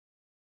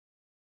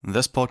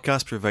This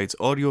podcast provides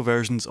audio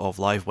versions of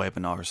live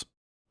webinars.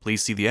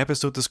 Please see the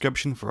episode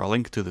description for a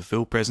link to the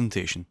full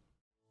presentation.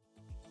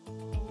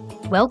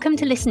 Welcome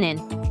to Listen In,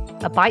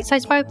 a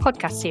bite-sized bio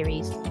podcast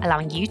series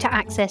allowing you to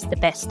access the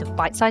best of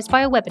bite-sized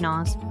bio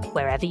webinars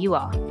wherever you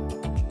are.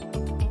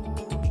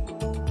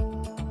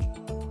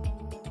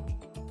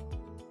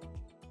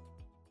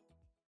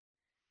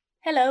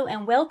 Hello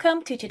and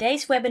welcome to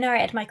today's webinar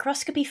at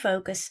Microscopy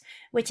Focus,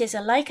 which is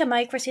a Leica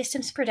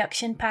Microsystems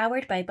production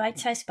powered by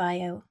Bite-sized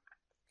Bio.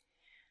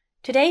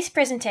 Today's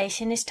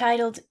presentation is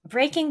titled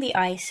Breaking the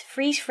Ice,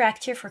 Freeze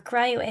Fracture for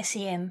Cryo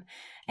SEM,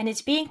 and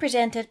it's being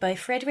presented by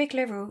Frederick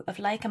Leroux of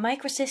Leica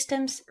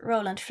Microsystems,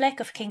 Roland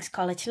Fleck of King's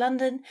College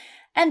London,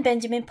 and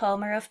Benjamin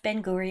Palmer of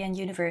Ben Gurion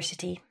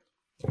University.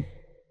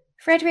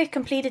 Frederick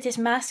completed his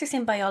Master's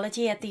in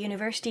Biology at the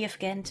University of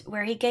Ghent,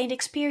 where he gained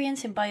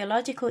experience in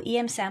biological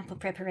EM sample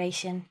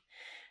preparation.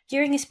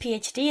 During his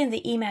PhD in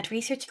the EMAT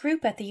research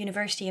group at the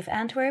University of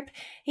Antwerp,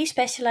 he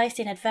specialized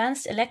in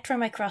advanced electron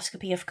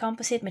microscopy of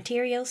composite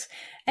materials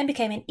and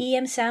became an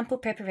EM sample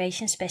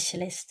preparation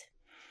specialist.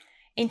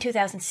 In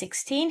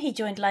 2016, he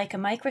joined Leica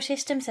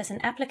Microsystems as an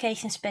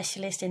application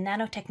specialist in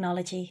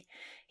nanotechnology.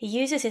 He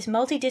uses his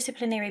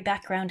multidisciplinary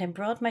background and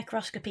broad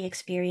microscopy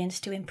experience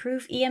to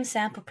improve EM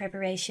sample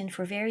preparation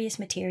for various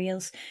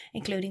materials,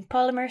 including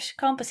polymers,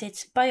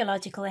 composites,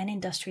 biological and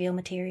industrial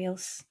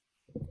materials.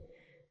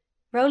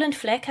 Roland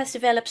Fleck has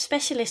developed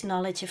specialist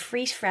knowledge of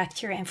freeze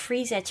fracture and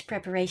freeze edge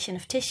preparation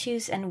of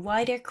tissues and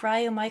wider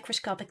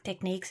cryomicroscopic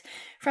techniques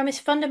from his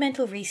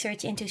fundamental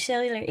research into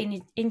cellular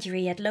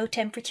injury at low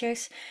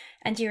temperatures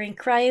and during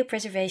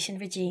cryopreservation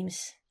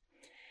regimes.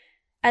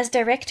 As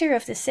director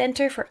of the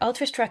Centre for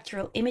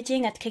Ultrastructural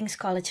Imaging at King's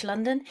College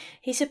London,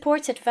 he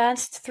supports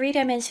advanced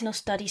three-dimensional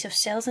studies of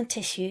cells and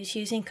tissues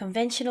using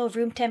conventional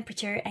room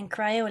temperature and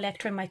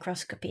cryo-electron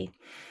microscopy.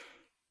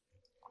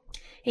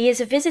 He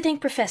is a visiting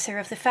professor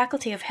of the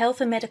Faculty of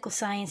Health and Medical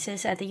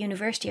Sciences at the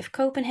University of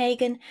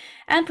Copenhagen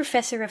and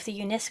professor of the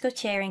UNESCO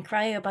Chair in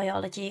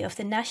Cryobiology of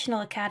the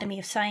National Academy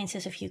of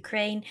Sciences of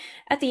Ukraine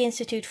at the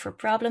Institute for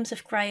Problems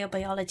of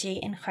Cryobiology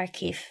in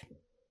Kharkiv.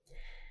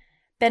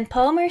 Ben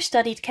Palmer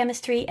studied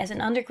chemistry as an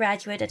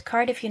undergraduate at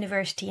Cardiff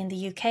University in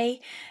the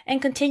UK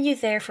and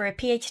continued there for a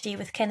PhD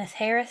with Kenneth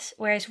Harris,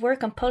 where his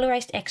work on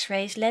polarized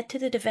X-rays led to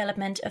the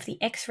development of the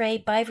X-ray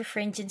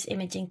birefringence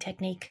imaging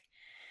technique.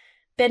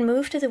 Ben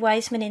moved to the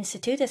Weizmann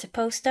Institute as a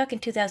postdoc in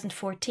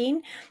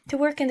 2014 to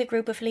work in the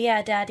group of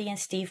Leah Adadi and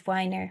Steve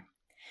Weiner.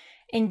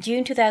 In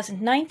June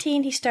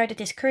 2019, he started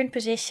his current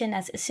position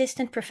as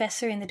assistant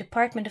professor in the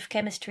Department of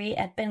Chemistry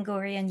at Ben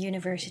Gurion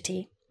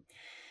University.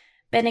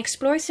 Ben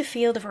explores the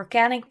field of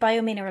organic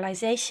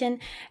biomineralization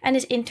and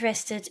is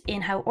interested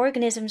in how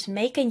organisms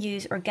make and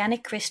use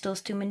organic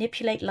crystals to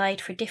manipulate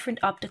light for different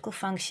optical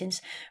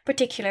functions,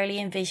 particularly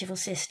in visual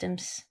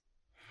systems.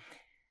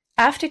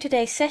 After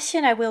today's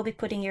session, I will be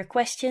putting your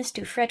questions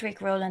to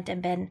Frederick, Roland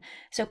and Ben,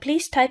 so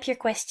please type your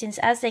questions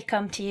as they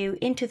come to you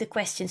into the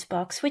questions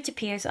box, which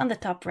appears on the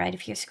top right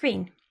of your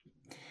screen.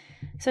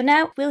 So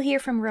now we'll hear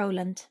from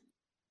Roland.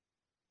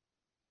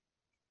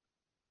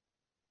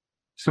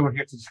 So we're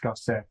here to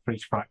discuss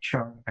freeze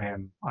fracture.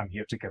 I'm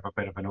here to give a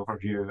bit of an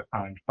overview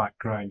and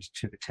background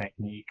to the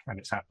technique and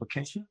its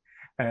application.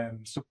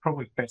 So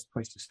probably the best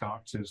place to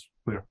start is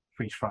where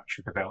freeze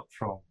fracture developed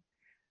from.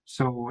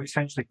 So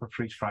essentially for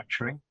freeze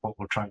fracturing, what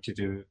we're trying to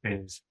do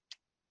is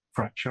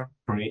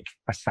break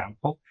a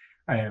sample.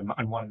 And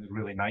one of the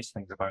really nice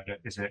things about it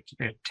is it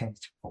tends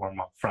to form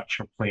a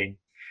fracture plane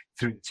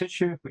through the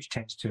tissue, which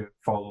tends to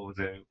follow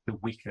the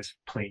weakest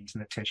planes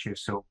in the tissue.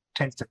 So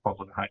tends to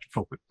follow the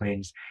hydrophobic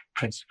planes,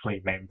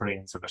 principally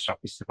membranes of the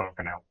surface of the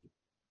organelle.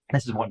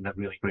 This is one of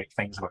the really great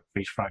things about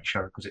freeze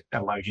fracture because it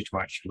allows you to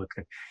actually look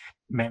at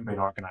membrane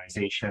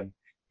organization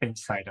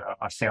inside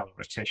a cell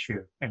or a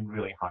tissue in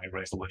really high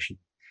resolution.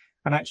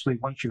 And actually,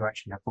 once you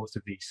actually have both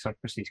of these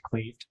surfaces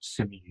cleaved,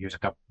 assuming you use a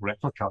double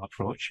replica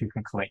approach, you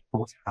can collect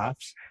both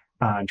halves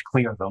and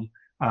clear them,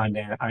 and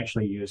then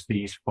actually use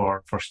these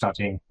for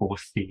studying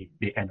both the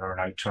inner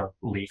and outer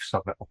leaves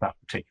of that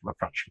particular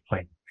fracture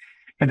plane.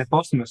 In the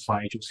bottom of the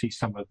slide, you'll see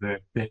some of the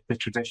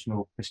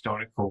traditional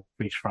historical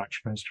freeze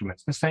fracture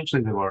instruments.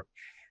 Essentially, there were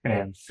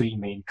three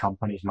main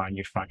companies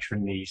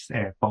manufacturing these,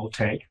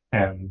 Baltec,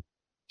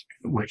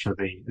 which are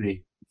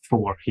the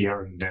four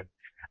here on the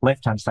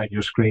left-hand side of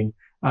your screen,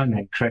 and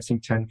then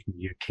Cressington from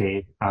the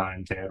UK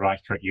and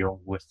Reichert-Young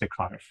with the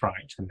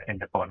Cryofract in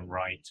the bottom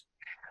right.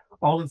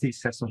 All of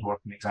these systems work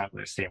in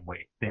exactly the same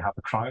way. They have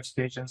a cryo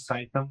stage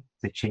inside them.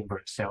 The chamber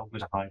itself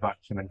is a high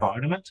vacuum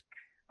environment,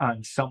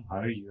 and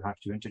somehow you have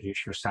to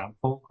introduce your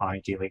sample,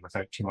 ideally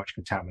without too much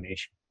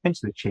contamination,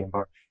 into the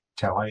chamber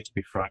to allow it to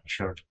be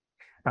fractured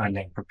and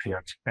then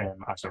prepared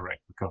as a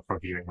replica for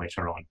viewing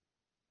later on.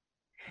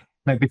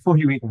 Now, before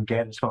you even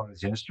get as far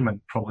as the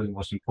instrument, probably the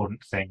most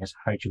important thing is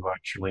how do you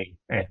actually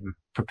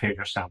prepare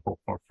your sample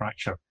for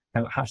fracture.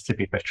 Now, it has to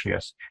be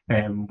vitreous.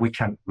 We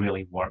can't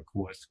really work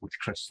with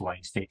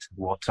crystalline states of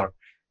water.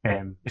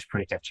 It's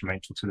pretty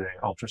detrimental to the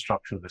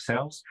ultrastructure of the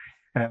cells.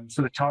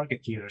 So the target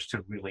here is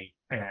to really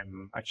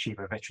achieve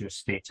a vitreous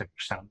state of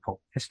your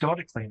sample.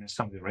 Historically, in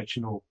some of the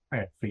original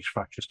freeze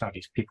fracture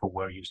studies, people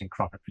were using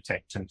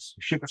cryoprotectants,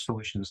 sugar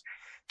solutions,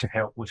 to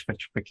help with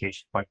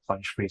vitrification by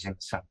plunge freezing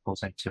the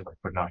samples into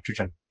liquid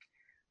nitrogen.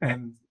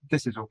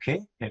 This is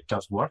okay. It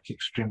does work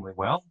extremely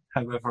well.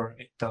 However,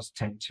 it does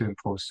tend to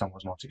impose some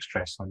osmotic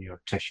stress on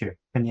your tissue.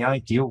 In the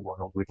ideal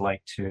world, we'd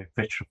like to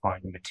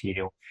vitrify the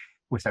material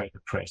without the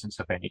presence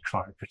of any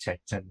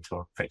cryoprotectant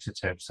or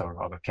fixatives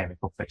or other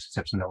chemical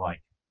fixatives and the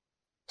like.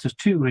 So there's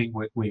two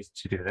ways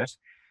to do this.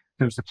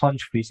 There's the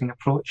plunge freezing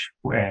approach,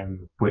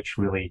 which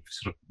really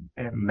sort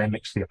of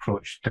mimics the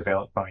approach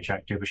developed by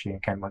Jacques Dubochet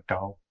and Ken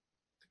McDowell,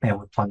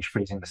 with plunge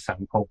freezing the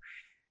sample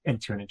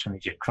into an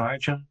intermediate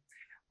cryogen,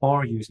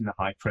 or using the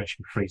high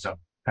pressure freezer.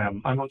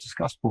 And we'll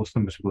discuss both of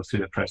them as we go through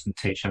the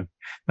presentation.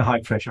 The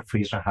high pressure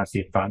freezer has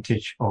the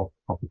advantage of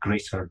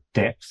greater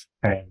depth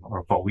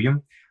or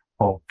volume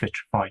of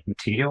vitrified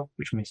material,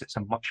 which means it's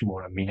a much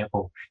more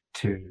amenable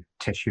to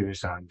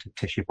tissues and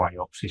tissue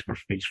biopsies for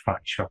freeze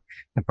fracture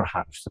than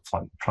perhaps the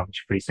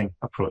plunge freezing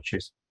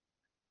approaches.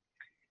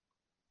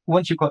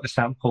 Once you've got the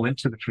sample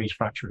into the freeze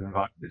fracture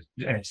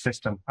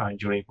system and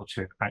you're able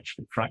to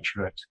actually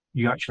fracture it,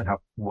 you actually have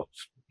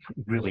what's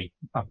really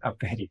a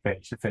very,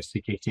 very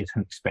sophisticated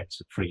and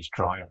expensive freeze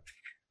dryer.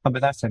 And by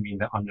that I mean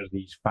that under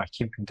these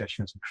vacuum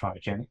conditions and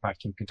cryogenic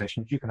vacuum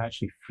conditions, you can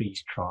actually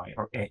freeze dry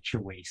or etch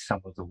away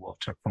some of the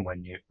water from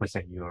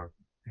within your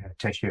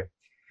tissue.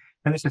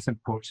 And this is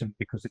important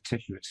because the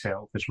tissue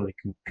itself is really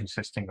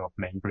consisting of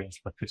membranes,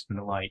 lipids and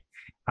the like,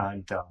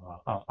 and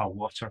a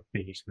water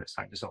phase with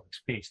cytosolic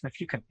space. And if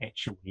you can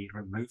etch away,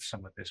 remove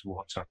some of this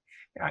water,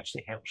 it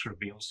actually helps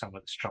reveal some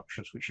of the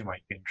structures which you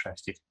might be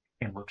interested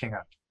in looking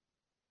at.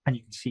 And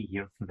you can see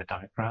here from the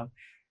diagram,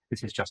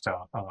 this is just a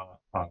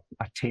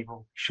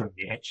table showing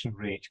the etching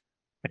rate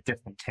at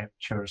different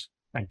temperatures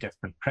and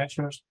different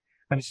pressures.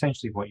 And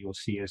essentially what you'll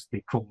see is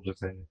the colder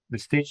the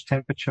stage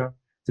temperature,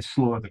 the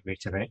slower the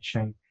rate of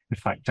etching. In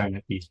fact, down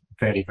at these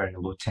very, very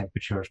low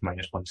temperatures,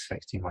 minus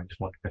 160, minus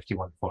 150,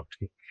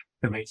 140,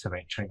 the rates of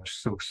etching are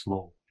so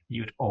slow,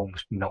 you'd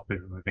almost not be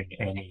removing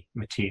any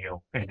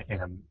material in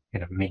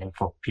a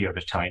meaningful period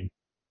of time.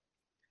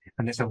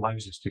 And this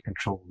allows us to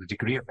control the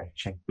degree of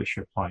etching which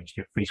you apply to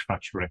your freeze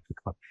fracture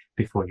replica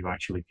before you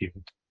actually view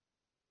it.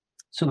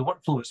 So the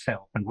workflow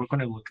itself, and we're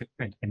going to look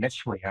at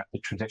initially at the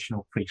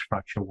traditional freeze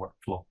fracture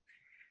workflow.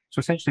 So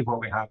essentially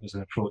what we have is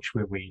an approach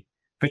where we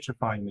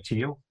vitrify the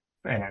material,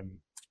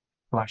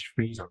 flash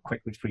freeze or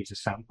quickly freeze a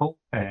sample,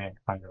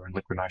 either in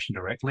liquid nitrogen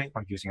directly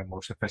or using a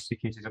more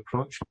sophisticated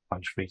approach,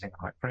 plunge freezing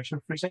or high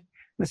pressure freezing.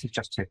 This is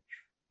just to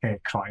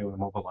cryo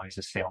immobilize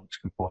the cell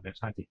components,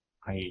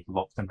 i.e.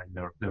 lock them in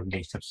their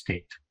native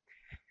state.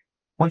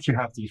 Once you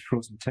have these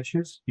frozen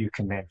tissues, you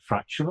can then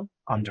fracture them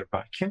under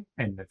vacuum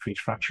in the freeze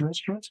fracture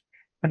instrument,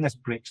 and this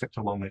breaks it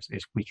along its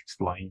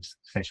weakest lines,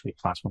 essentially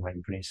plasma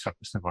membranes,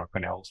 surface of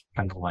organelles,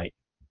 and the like.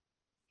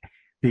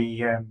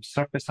 The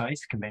surface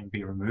ice can then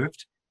be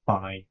removed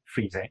by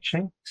freeze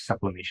etching,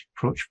 sublimation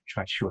approach, which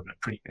I showed in a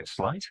previous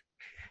slide.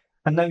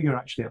 And now you're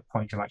actually at a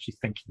point of actually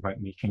thinking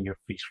about making your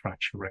freeze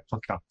fracture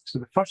replica. So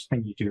the first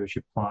thing you do is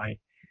you apply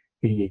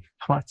a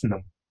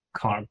platinum,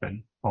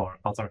 carbon, or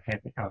other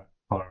heavy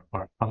or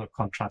other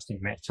contrasting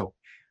metal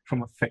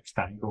from a fixed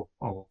angle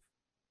of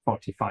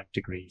 45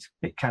 degrees.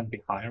 It can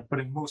be higher, but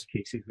in most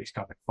cases we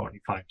start at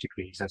 45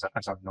 degrees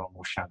as our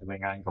normal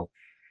shadowing angle.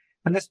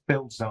 And this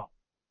builds up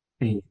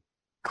a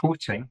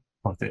coating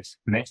of this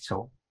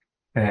metal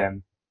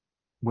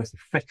with a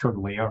thicker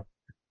layer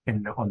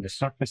on the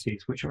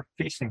surfaces which are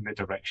facing the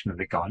direction of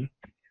the gun,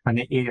 and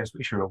the areas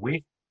which are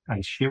away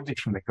and shielded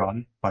from the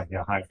gun by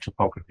the higher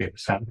topography of the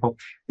sample,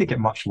 they get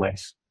much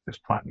less this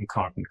platinum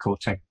carbon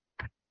coating.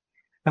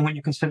 And when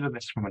you consider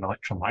this from an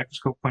electron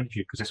microscope point of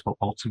view, because this will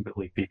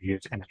ultimately be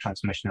viewed in a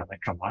transmission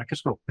electron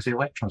microscope, as the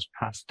electrons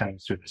pass down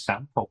through the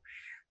sample,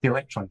 the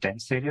electron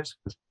dense areas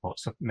with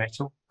lots of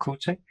metal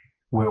coating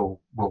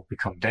will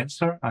become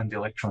denser, and the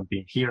electron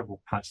beam here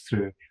will pass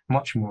through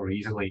much more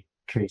easily,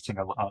 creating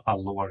a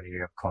lower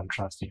area of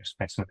contrast in your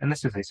specimen. And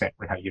this is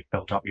exactly how you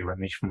build up your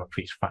image from a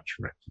freeze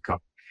fracture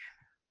replica.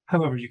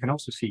 However, you can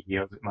also see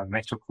here that my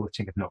metal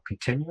coating is not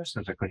continuous.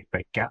 There's a great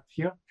big gap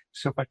here.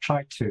 So if I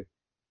try to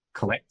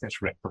collect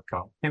this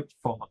replica, it would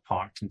fall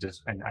apart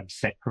and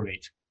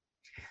separate.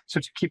 So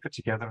to keep it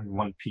together in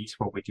one piece,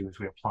 what we do is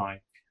we apply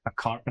a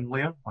carbon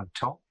layer on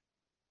top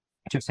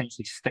to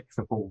essentially stick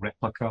the whole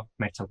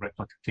metal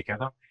replica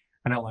together,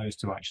 and allow us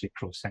to actually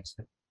process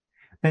it.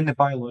 Then the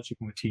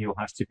biological material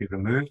has to be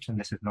removed, and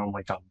this is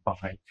normally done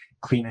by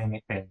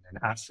cleaning in an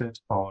acid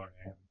or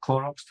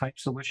Clorox type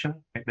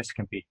solution. This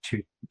can be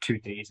two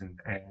days in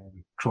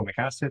chromic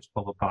acid,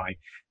 followed by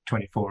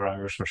 24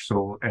 hours or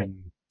so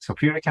in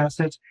sulfuric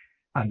acid.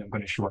 And I'm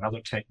going to show another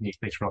technique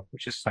later on,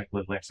 which is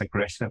slightly less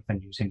aggressive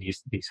than using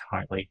these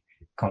highly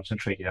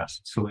concentrated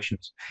acid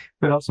solutions.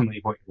 But ultimately,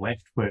 what you're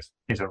left with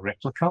is a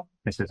replica.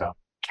 This is a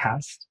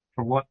cast,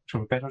 for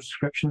a better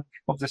description,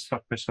 of the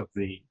surface of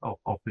the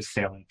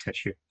cell and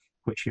tissue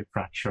which you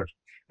fractured.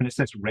 And it's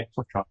this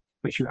replica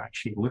which you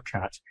actually look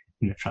at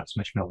in the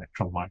transmission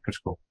electron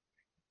microscope.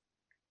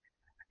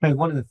 Now,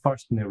 one of the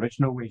first and the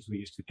original ways we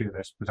used to do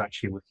this was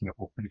actually looking at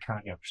open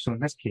carrier. So in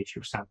this case,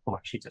 your sample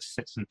actually just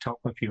sits on top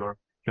of your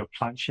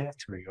planchette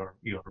or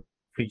your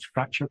freeze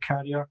fracture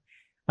carrier,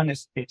 and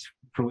it's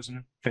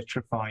frozen,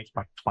 vitrified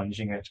by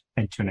plunging it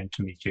into an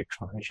intermediate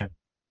cryogen.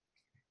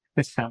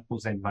 This sample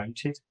is then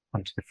mounted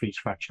onto the freeze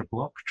fracture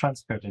block,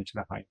 transferred into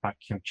the high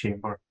vacuum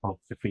chamber of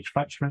the freeze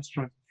fracture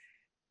instrument,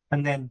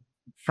 and then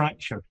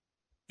fractured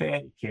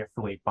very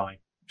carefully by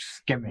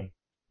skimming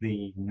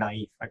the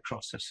knife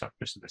across the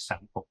surface of the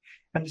sample.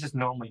 And this is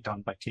normally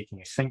done by taking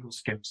a single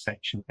skim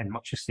section in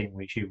much the same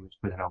way as you would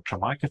with an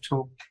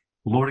ultramicroscope,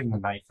 lowering the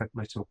knife a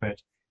little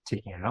bit,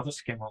 taking another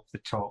skim off the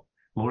top,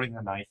 lowering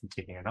the knife and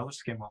taking another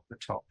skim off the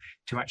top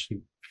to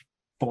actually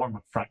form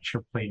a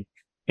fracture plane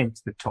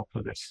into the top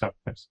of this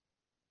surface.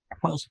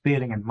 Whilst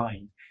bearing in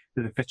mind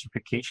that the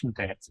vitrification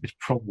depth is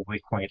probably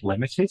quite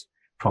limited,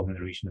 probably in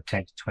the region of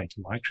 10 to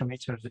 20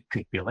 micrometers. It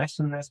could be less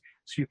than this,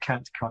 so you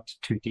can't cut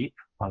too deep,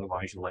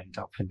 otherwise you'll end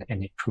up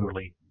in a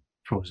poorly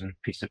frozen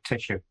piece of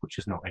tissue, which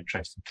is not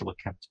interesting to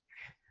look at.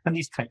 And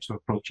these types of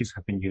approaches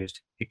have been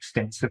used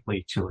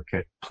extensively to look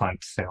at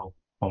plant cell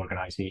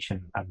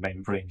organization and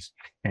membranes,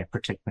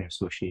 particularly in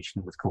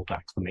association with cold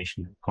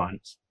acclimation in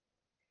plants.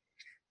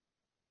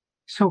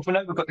 So for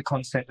now, we've got the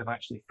concept of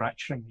actually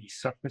fracturing these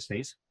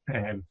surfaces.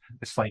 The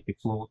slide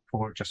before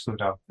just showed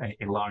a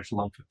large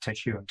lump of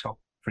tissue on top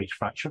for each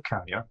fracture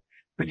carrier,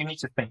 but you need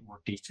to think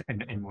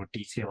in more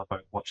detail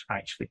about what's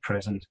actually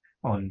present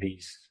on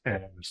these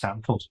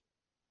samples.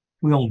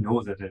 We all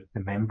know that the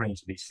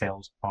membranes of these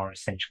cells are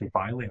essentially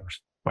bilayers.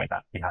 By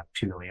that, they have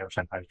two layers,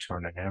 an outer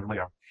and an inner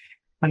layer.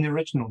 And the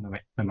original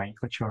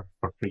nomenclature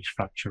for freeze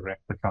fracture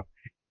replica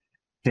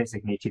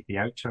designated the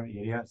outer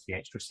area as the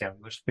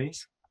extracellular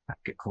space, that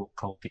get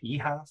called the E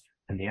half,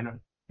 and the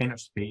inner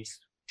space,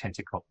 tend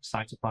to call it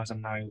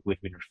cytoplasm now,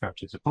 would be referred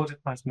to as the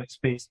protoplasmic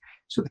space,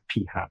 so the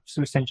P half.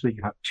 So essentially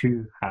you have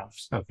two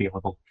halves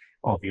available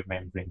of your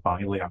membrane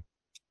bilayer.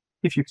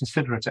 If you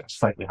consider it at a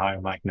slightly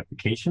higher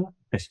magnification,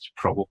 this is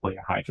probably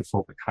a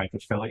hydrophobic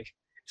hydrophilic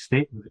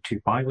state with the two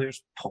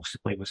bilayers,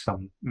 possibly with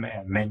some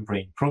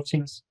membrane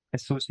proteins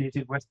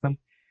associated with them.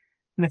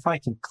 And if I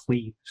can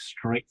cleave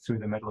straight through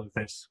the middle of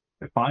this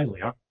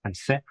bilayer and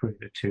separate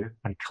the two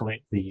and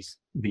collect these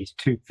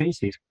two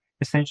faces,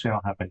 essentially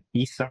I'll have an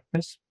E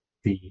surface,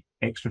 the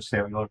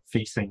extracellular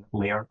facing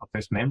layer of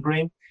this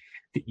membrane,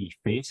 the E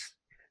face,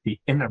 the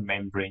inner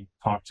membrane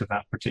part of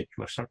that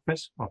particular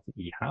surface of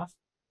the E half,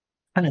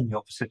 and in the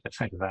opposite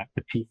side of that,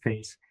 the P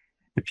face,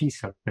 the P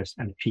surface,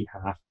 and the P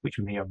half, which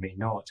may or may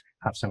not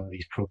have some of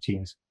these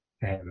proteins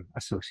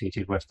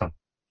associated with them.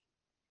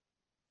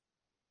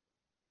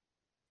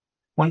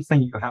 One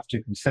thing you have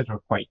to consider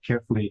quite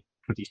carefully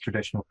for these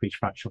traditional freeze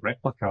fracture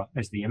replica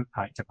is the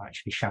impact of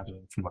actually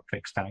shadowing from a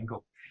fixed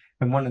angle.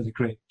 And one of the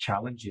great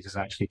challenges is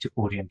actually to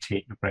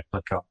orientate the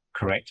replica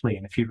correctly.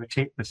 And if you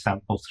rotate the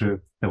sample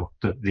through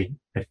the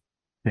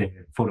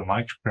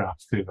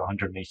photomicrograph through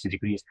 180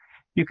 degrees,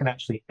 you can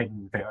actually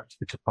invert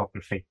the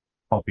topography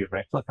of your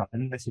replica.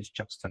 And this is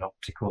just an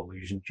optical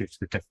illusion due to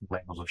the different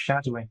levels of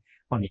shadowing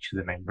on each of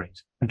the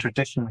membranes. And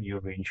traditionally, you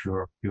arrange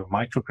your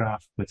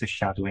micrograph with the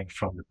shadowing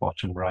from the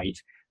bottom right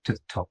to the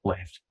top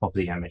left of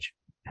the image.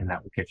 And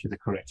that will give you the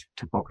correct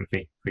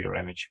topography for your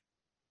image.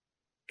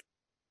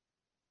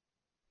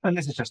 And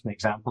this is just an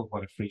example of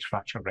what a freeze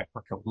fracture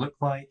replica will look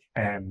like.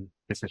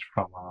 This is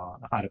from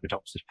an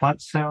Arabidopsis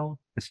plant cell.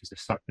 This is the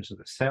surface of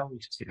the cell. You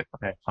can see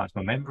the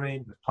plasma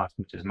membrane with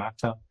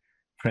plasmatismata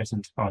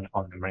present on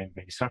the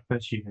membrane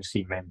surface. You can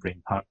see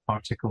membrane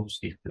particles,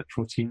 these are the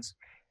proteins,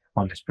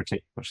 on this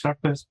particular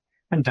surface.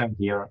 And down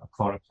here, a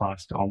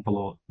chloroplast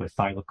envelope with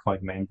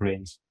thylakoid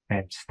membranes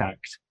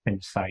stacked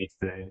inside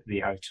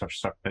the outer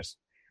surface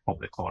of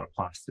the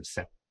chloroplast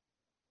itself.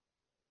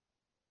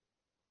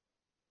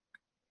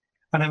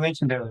 And I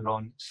mentioned earlier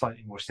on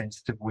slightly more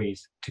sensitive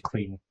ways to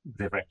clean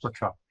the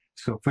replica.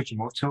 So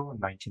Fujimoto in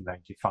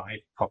 1995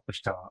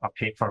 published a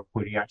paper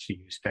where he actually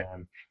used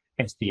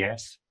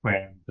SDS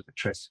with a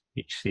tris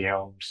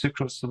HCl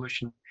sucrose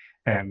solution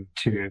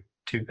to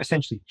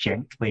essentially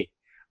gently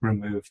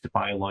remove the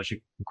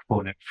biological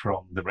component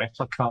from the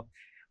replica,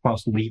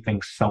 whilst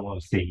leaving some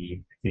of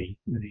the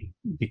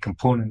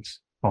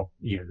components of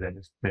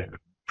the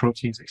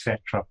proteins,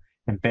 etc.,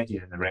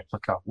 embedded in the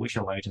replica, which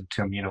allowed him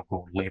to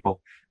immunoglobulin label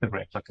the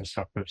replica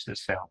surface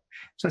itself.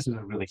 So this is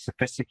a really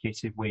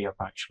sophisticated way of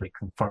actually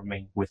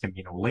confirming with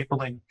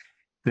immunolabeling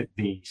that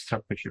the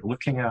surface you're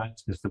looking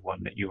at is the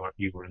one that you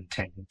were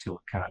intending to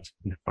look at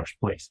in the first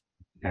place.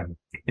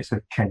 It's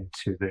akin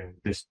to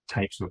this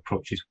types of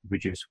approaches we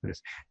use with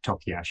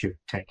Tokiyashu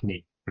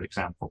technique, for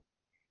example.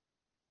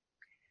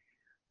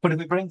 But if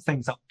we bring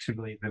things up to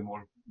really the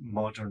more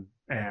modern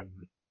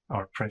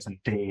or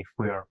present day,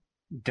 where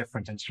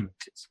different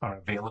instruments are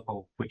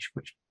available which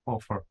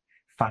offer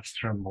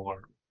faster and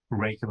more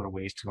regular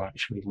ways to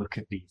actually look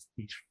at these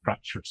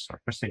fractured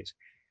surfaces.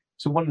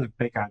 So one of the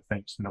big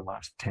advents in the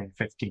last 10,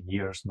 15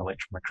 years in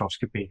electron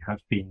microscopy has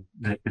been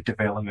the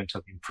development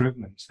of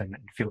improvements in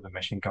field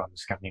emission gun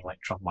scanning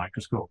electron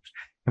microscopes.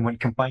 And when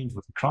combined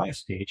with the cryo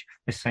stage,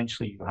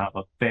 essentially you have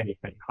a very,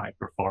 very high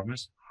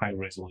performance, high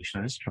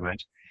resolution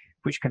instrument,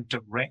 which can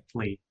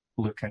directly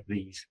look at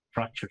these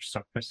fractured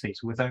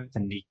surfaces without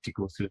the need to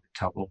go through the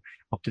trouble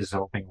of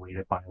dissolving away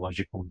the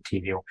biological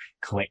material,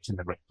 collecting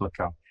the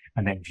replica,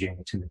 and then viewing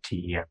it in the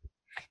TEM.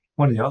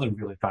 One of the other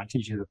real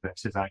advantages of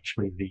this is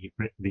actually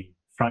the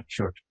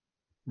fractured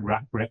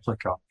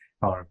replica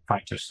or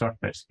fractured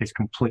surface is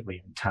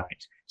completely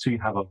intact. So you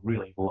have a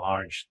really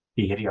large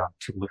area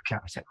to look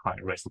at high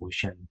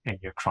resolution in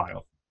your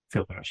cryo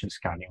field emission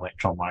scanning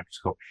electron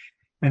microscope.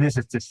 And this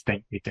is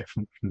distinctly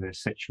different from the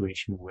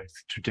situation with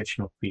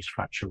traditional freeze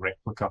fracture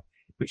replica,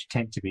 which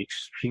tend to be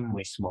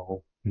extremely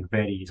small and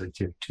very easy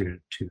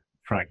to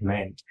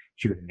fragment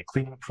during the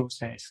cleaning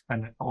process.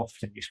 And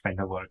often you spend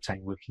a lot of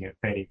time looking at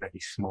very, very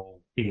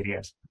small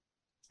areas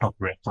of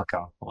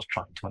replica whilst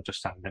trying to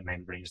understand the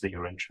membranes that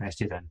you're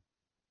interested in.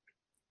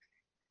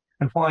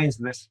 And why is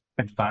this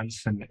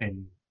advance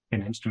in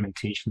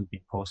instrumentation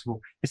being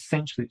possible?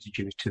 Essentially, it's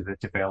due to the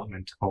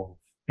development of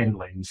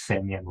in-lens,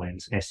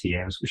 semi-in-lens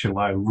SEMs, which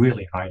allow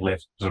really high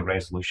levels of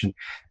resolution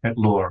at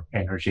lower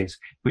energies,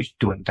 which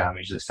don't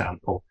damage the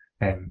sample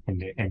in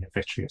the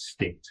vitreous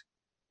state.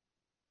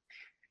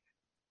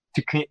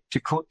 To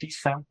coat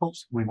these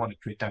samples, we want to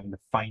put down the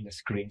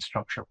finest grain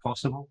structure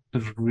possible.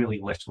 There's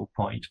really little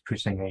point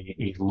putting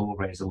a low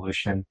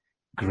resolution,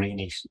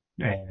 grainy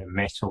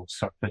metal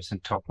surface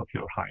on top of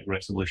your high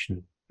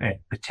resolution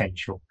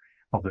potential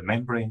of the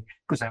membrane,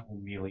 because that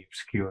will merely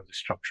obscure the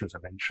structures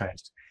of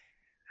interest.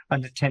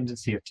 And the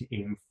tendency to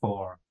aim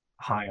for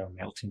higher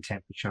melting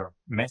temperature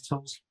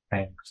metals,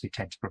 because they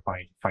tend to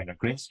provide finer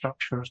grain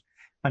structures,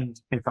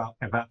 and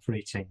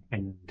evaporating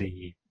in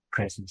the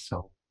presence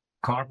of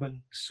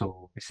carbon,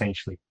 so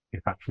essentially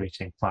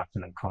evaporating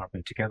platinum and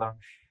carbon together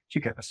to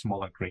get a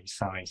smaller grain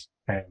size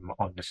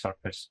on the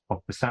surface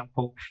of the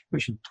sample,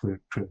 which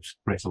improves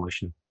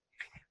resolution.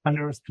 And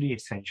there are three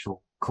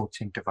essential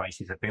coating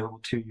devices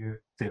available to you.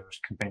 There's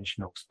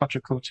conventional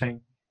sputter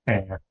coating,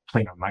 planar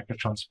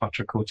magnetron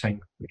sputter coating,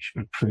 which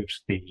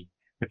improves the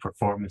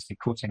performance and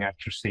coating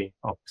accuracy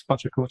of the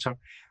sputter coater,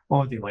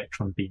 or the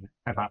electron beam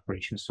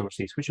evaporation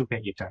sources, which will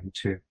get you down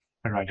to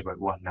around about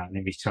 1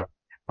 nanometer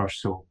or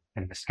so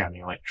in the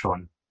scanning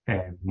electron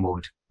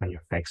mode on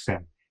your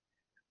SEM.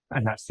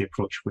 And that's the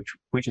approach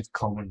which is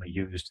commonly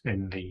used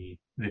in the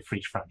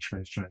freeze fracture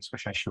instruments,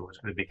 which I showed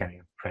at the beginning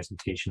of the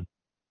presentation.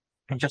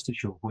 And just to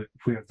show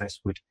where this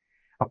would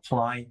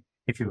apply,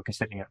 if you were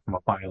considering it from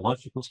a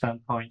biological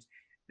standpoint,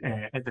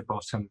 at the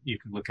bottom you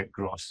can look at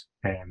gross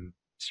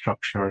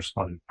structures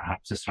on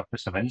perhaps the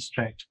surface of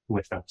insect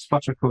with a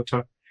sputter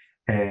coater.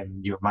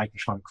 Your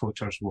magnetron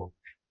coaters will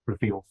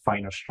reveal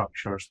finer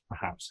structures,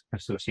 perhaps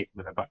associated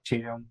with a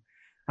bacterium,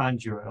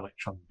 and your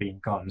electron beam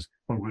guns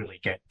will really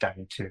get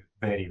down to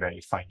very, very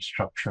fine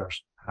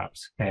structures,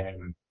 perhaps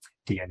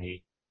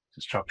DNA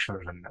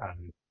structures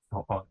and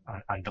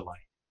the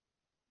like.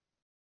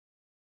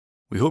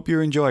 We hope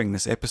you're enjoying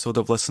this episode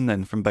of Listen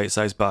In from Bite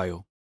Size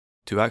Bio.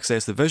 To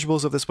access the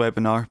visuals of this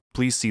webinar,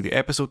 please see the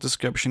episode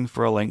description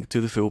for a link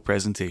to the full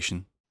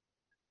presentation.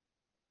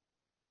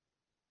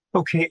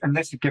 Okay, and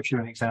this gives you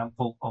an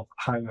example of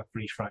how a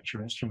freeze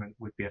fracture instrument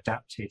would be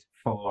adapted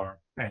for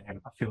a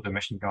field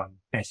emission gun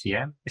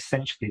SEM.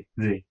 Essentially,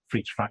 the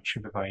freeze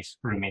fracture device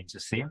remains the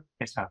same.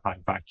 It's a high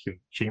vacuum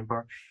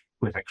chamber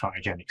with a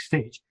cryogenic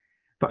stage,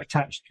 but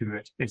attached to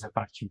it is a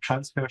vacuum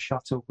transfer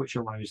shuttle, which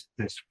allows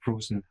this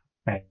frozen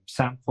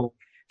sample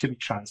to be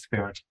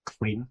transferred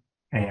clean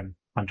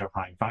under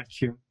high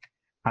vacuum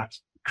at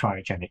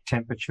cryogenic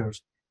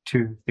temperatures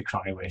to the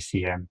cryo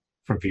SEM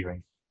for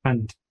viewing.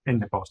 And in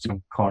the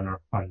bottom corner,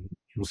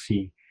 you'll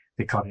see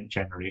the current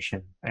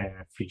generation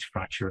freeze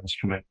fracture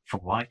instrument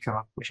from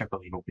Leica, which I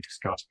believe will be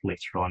discussed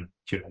later on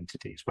during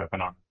today's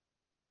webinar.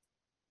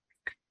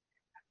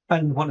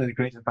 And one of the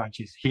great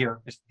advantages here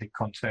is the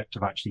concept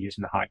of actually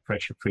using the high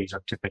pressure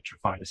freezer to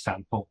vitrify the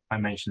sample. I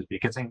mentioned at the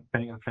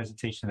beginning of the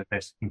presentation that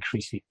this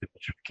increases the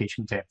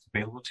vitrification depth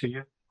available to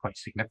you quite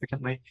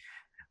significantly.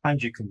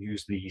 And you can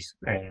use these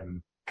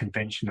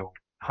conventional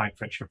high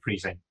pressure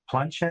freezing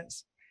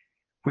planchets,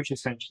 which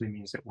essentially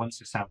means that once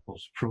the sample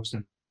is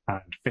frozen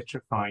and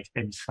vitrified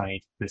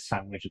inside the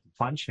sandwich of the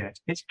planchet,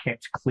 it's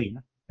kept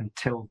clean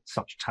until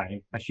such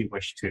time as you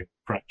wish to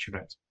fracture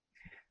it.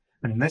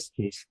 And in this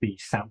case, the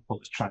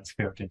sample is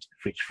transferred into the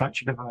freeze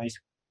fracture device,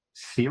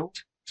 sealed,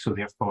 so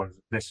therefore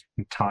this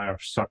entire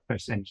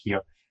surface in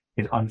here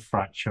is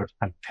unfractured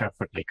and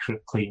perfectly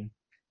clean.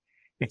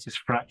 It is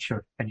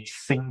fractured in a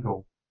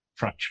single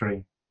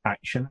fracturing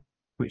action,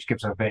 which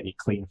gives a very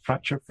clean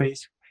fracture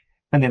face.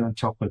 And then on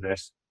top of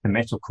this, the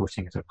metal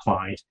coating is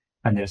applied,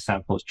 and then the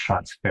sample is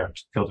transferred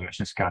to field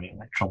emission scanning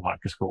electron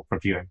microscope for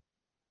viewing.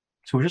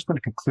 So we're just going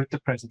to conclude the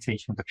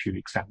presentation with a few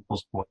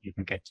examples of what you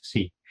can get to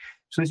see.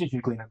 So this is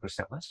Euglena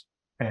gracilis.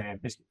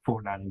 It's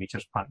 4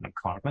 nanometers platinum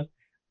carbon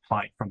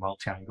applied for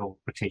multi-angle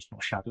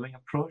rotational shadowing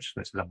approach.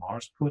 This is a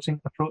Mars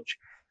coating approach.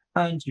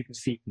 And you can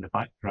see from the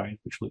background,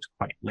 which looks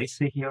quite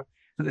lacy here,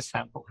 that the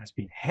sample has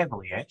been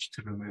heavily etched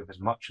to remove as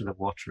much of the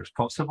water as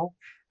possible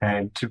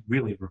and to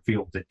really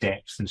reveal the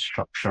depth and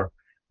structure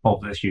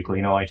of this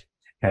euglenoid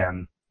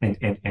in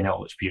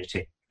all its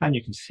beauty. And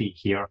you can see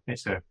here,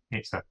 it's a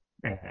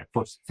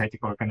photosynthetic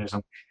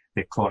organism,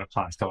 the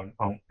chloroplast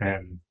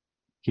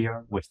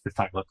here with the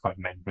thylakoid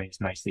membranes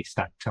nicely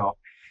stacked up,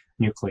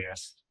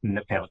 nucleus, and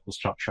the pellicle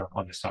structure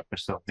on the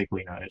surface of the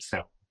glena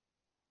itself.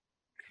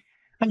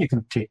 And you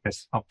can take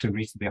this up to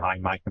reasonably high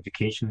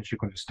magnification as you're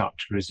going to start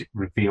to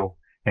reveal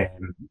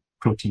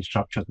protein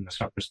structures on the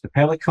surface of the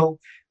pellicle,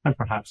 and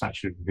perhaps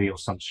actually reveal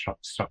some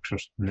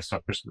structures on the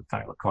surface of the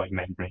thylakoid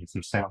membranes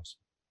themselves.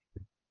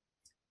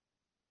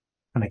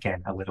 And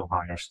again, a little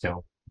higher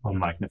still on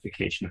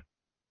magnification.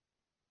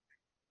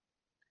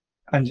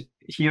 And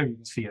here you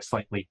can see a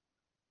slightly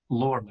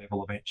lower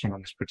level of etching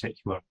on this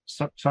particular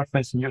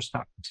surface, and you're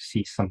starting to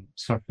see some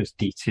surface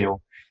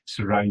detail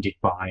surrounded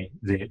by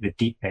the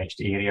deep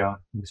edged area.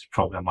 This is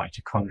probably a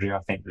mitochondria.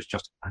 I think there's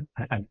just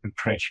an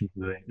impression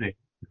of the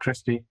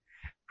cristae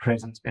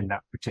present in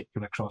that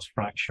particular cross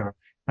fracture.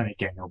 And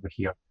again, over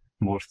here,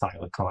 more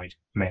thylakoid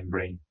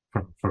membrane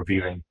for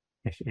viewing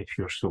if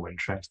you're so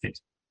interested.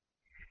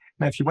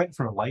 Now, if you went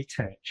for a light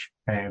etch,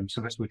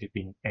 so this would have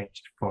been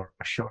etched for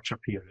a shorter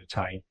period of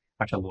time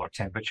at a lower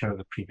temperature.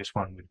 The previous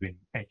one would have been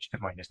etched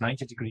at minus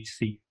 90 degrees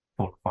C,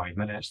 4 or 5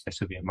 minutes. This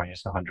would be at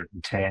minus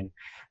 110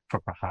 for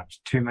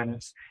perhaps 2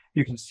 minutes.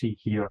 You can see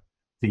here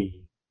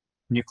the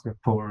nuclear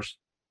pores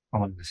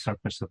on the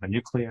surface of the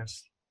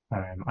nucleus,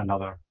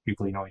 another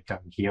euglenoid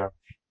down here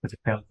with the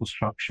pellicle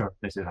structure.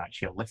 This is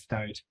actually a lift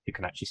out. You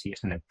can actually see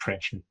it's an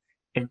impression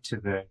into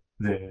the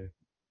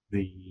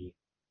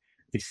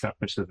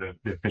surface of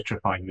the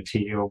vitrified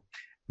material.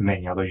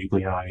 Many other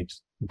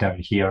euglenoids down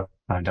here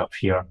and up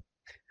here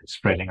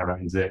spreading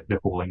around the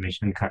whole image,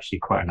 and actually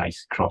quite a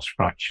nice cross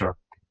fracture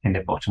in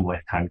the bottom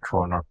left hand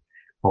corner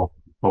of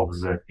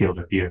the field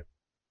of view.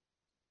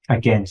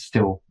 Again,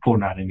 still 4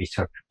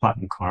 nanometer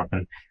platinum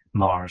carbon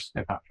Mars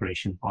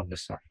evaporation on the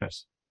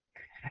surface.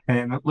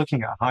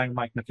 Looking at higher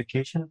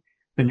magnification,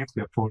 the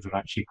nuclear pores are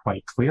actually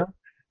quite clear.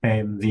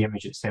 The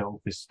image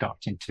itself is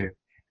starting to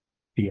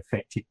be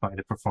affected by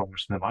the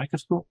performance of the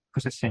microscope,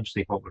 because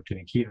essentially what we're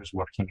doing here is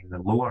working in the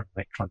lower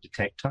electron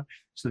detector.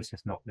 So this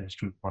is not the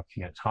instrument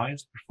working at its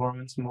highest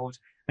performance mode,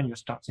 and you're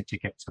starting to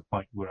get to the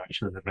point where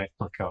actually the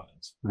replica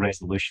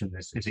resolution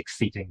is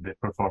exceeding the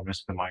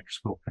performance of the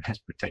microscope in this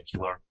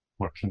particular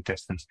working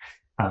distance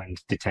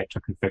and detector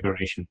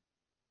configuration.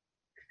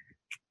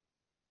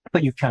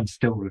 But you can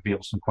still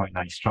reveal some quite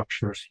nice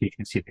structures. You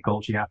can see the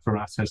Golgi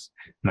apparatus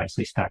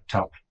nicely stacked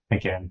up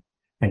again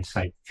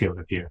inside the field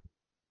of view.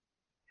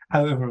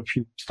 However, if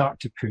you start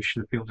to push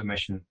the field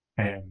emission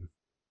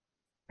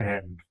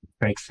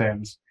big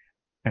SEMs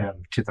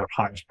to their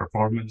highest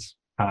performance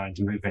and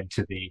move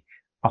into the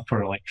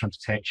upper electron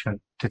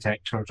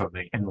detectors or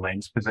the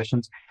in-lens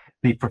positions,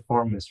 the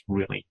performance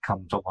really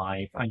comes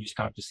alive and you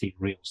start to see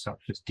real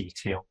surface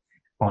detail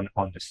on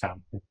the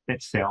sample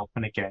itself.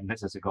 And again,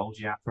 this is a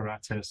Golgi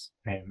apparatus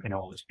in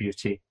all its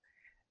beauty.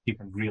 You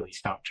can really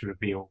start to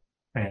reveal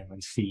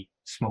and see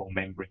small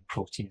membrane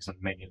proteins on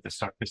many of the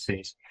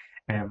surfaces.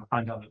 And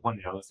one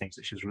of the other things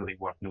which is really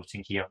worth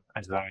noting here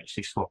is that I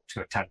actually swapped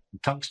to a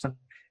tantalum tungsten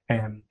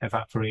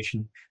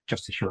evaporation,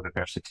 just to show the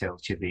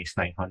versatility of the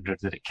ACE900,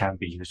 that it can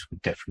be used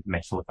with different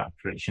metal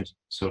evaporation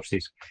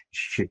sources,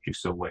 should you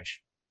so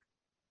wish.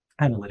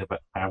 And a little bit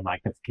higher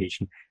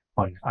magnification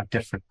on a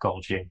different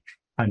Golgi.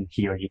 And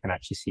here you can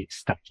actually see it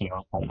stacking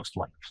up almost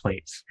like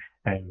plates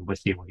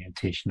with the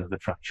orientation of the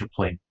fracture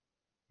plane.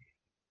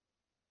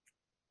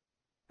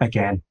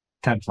 Again,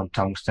 tantalum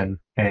tungsten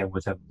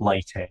with a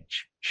light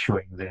edge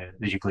showing the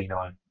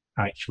euglenoid.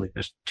 Actually,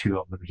 there's 2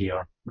 of them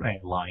here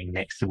lying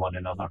next to one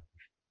another.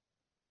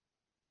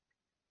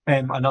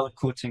 Another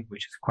coating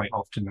which is quite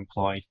often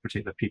employed,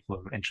 particularly people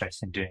who are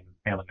interested in doing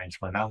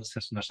elemental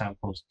analysis on their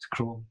samples, is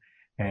chrome.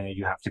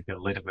 You have to be a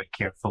little bit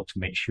careful to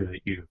make sure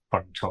that you've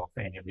burnt off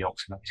any of the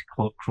oxidized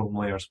chrome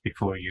layers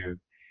before you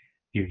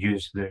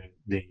use the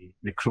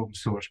chrome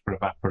source for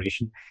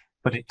evaporation.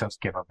 But it does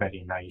give a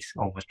very nice,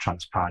 almost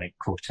transparent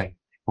coating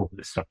over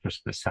the surface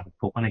of the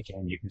sample. And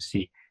again, you can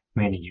see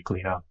many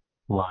euglena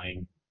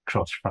lying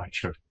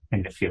cross-fractured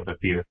in the field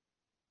of view.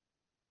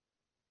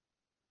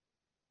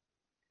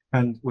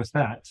 And with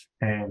that,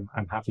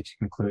 I'm happy to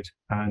conclude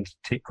and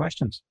take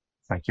questions.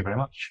 Thank you very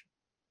much.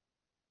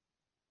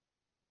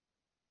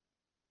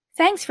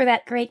 Thanks for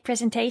that great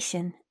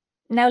presentation.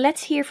 Now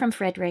let's hear from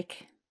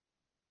Frederick.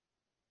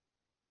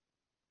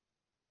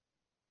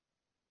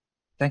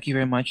 Thank you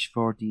very much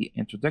for the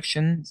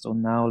introduction. So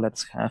now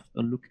let's have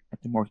a look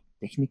at the more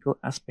technical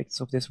aspects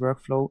of this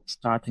workflow,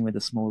 starting with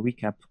a small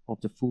recap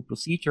of the full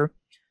procedure.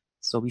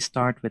 So we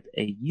start with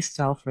a yeast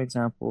cell, for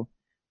example.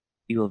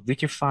 We will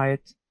vitrify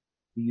it.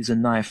 We use a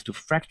knife to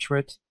fracture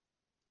it.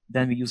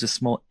 Then we use a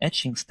small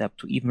etching step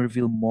to even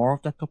reveal more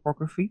of that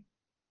topography.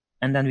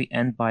 And then we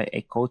end by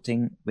a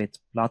coating with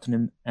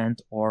platinum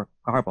and/or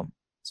carbon.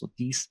 So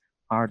these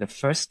are the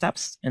first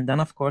steps. And then,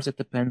 of course, it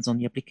depends on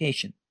the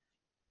application.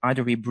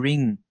 Either we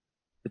bring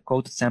the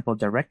coated sample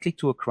directly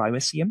to a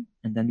Cryo SEM,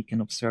 and then we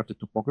can observe the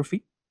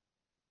topography,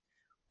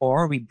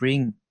 or we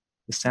bring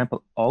the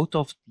sample out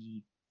of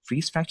the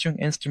freeze fracturing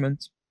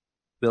instrument,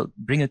 we'll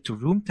bring it to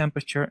room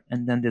temperature,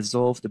 and then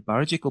dissolve the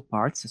biological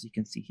parts, as you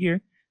can see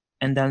here,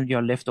 and then we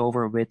are left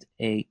over with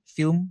a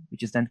film,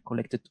 which is then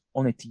collected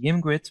on a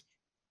TEM grid,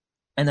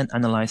 and then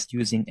analyzed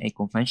using a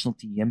conventional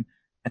TEM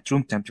at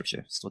room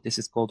temperature. So this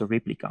is called a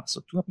replica.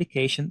 So 2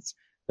 applications,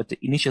 but the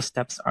initial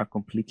steps are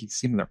completely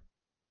similar.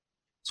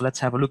 So let's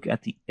have a look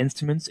at the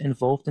instruments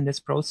involved in this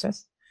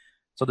process.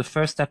 So the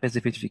first step is the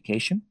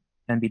vitrification.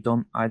 Can be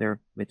done either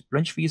with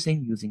plunge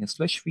freezing using a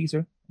slush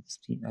freezer,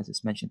 as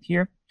is mentioned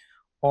here,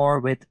 or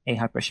with a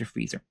high pressure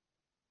freezer.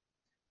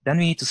 Then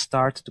we need to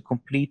start the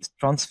complete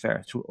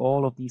transfer through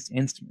all of these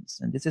instruments.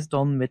 And this is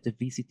done with the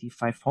VCT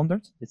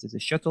 500. This is a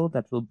shuttle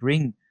that will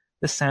bring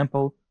the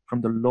sample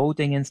from the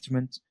loading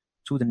instrument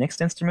to the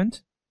next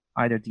instrument,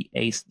 either the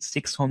ACE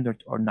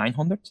 600 or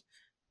 900.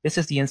 This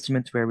is the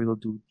instrument where we will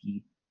do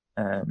the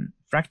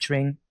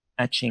fracturing,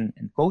 etching,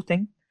 and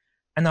coating.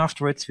 And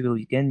afterwards, we will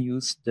again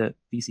use the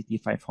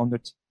VCT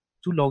 500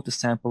 to load the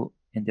sample,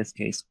 in this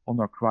case, on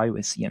our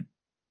Cryo SEM.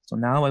 So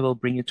now I will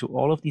bring you to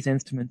all of these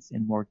instruments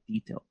in more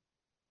detail.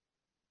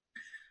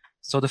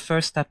 So the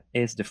first step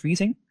is the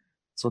freezing.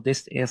 So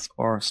this is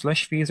our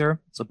slush freezer.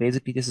 So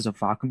basically, this is a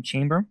vacuum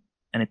chamber,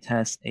 and it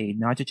has a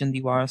nitrogen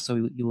dewar. So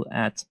you will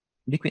add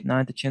liquid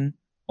nitrogen,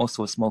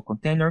 also a small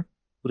container,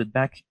 put it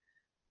back,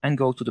 and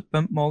go to the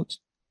pump mode,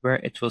 where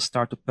it will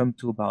start to pump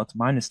to about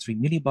 -3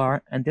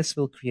 millibar, and this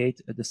will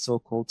create the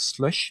so-called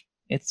slush.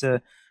 It's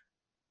a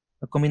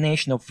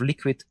combination of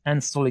liquid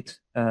and solid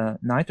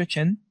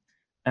nitrogen,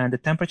 and the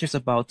temperature is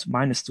about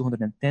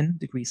 -210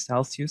 degrees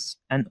Celsius,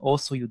 and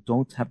also you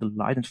don't have the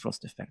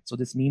Leidenfrost effect. So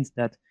this means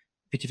that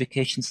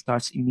vitrification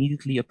starts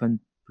immediately upon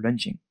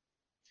plunging.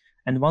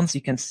 And once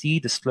you can see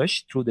the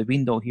slush through the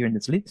window here in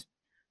this lid,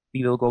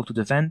 we will go to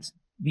the vent,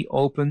 we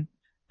open,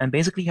 and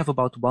basically have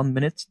about 1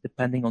 minute,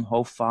 depending on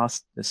how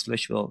fast the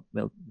slush will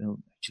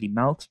actually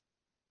melt.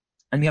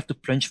 And we have to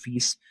plunge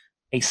freeze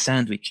a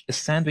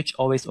sandwich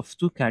always of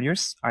 2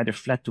 carriers, either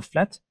flat to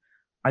flat,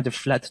 either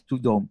flat to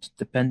domed,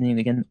 depending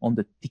again on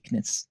the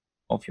thickness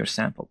of your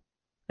sample.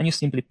 And you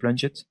simply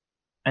plunge it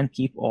and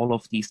keep all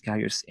of these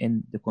carriers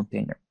in the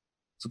container.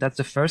 So that's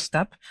the first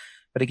step.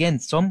 But again,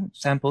 some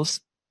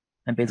samples,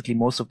 and basically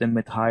most of them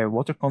with higher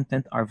water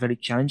content, are very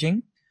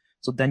challenging.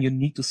 So then you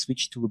need to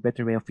switch to a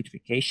better way of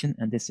vitrification,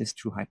 and this is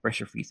through high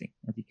pressure freezing.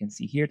 As you can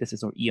see here, this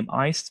is our EM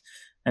iced.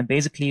 And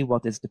basically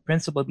what is the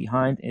principle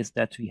behind is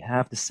that we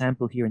have the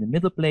sample here in the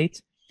middle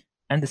plate,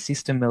 and the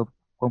system will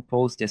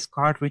compose this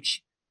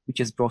cartridge, which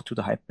is brought to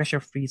the high pressure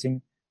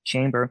freezing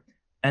chamber,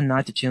 and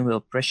nitrogen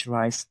will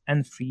pressurize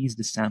and freeze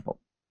the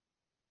sample.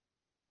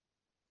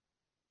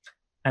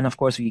 And of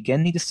course, we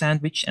again need a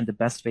sandwich, and the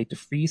best way to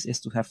freeze is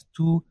to have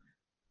 2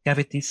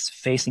 cavities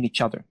facing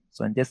each other.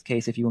 So in this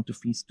case, if you want to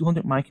freeze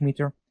 200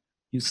 micrometer,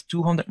 use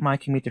 200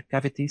 micrometer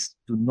cavities.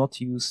 Do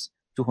not use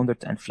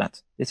 200 and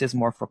flat. This is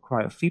more for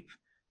cryo-FIP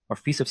or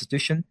freeze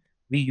substitution.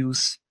 We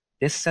use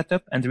this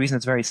setup, and the reason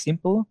is very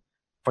simple.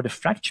 For the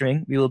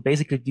fracturing, we will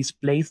basically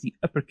displace the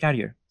upper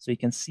carrier. So you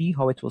can see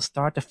how it will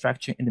start the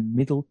fracture in the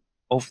middle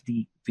of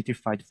the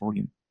vitrified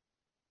volume.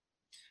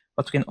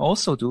 What we can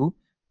also do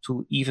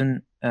to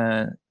even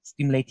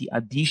stimulate the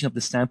adhesion of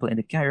the sample in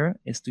the carrier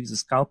is to use a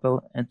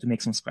scalpel and to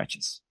make some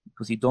scratches,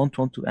 because you don't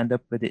want to end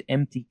up with an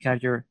empty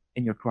carrier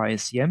in your Cryo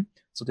SEM.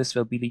 So this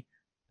will really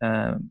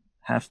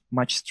have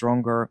much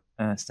stronger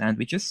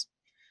sandwiches.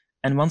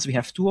 And once we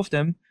have 2 of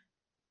them,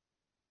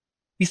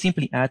 we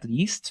simply add the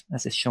yeast,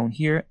 as is shown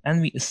here,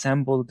 and we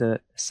assemble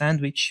the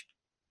sandwich,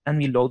 and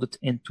we load it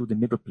into the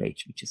middle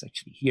plate, which is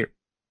actually here.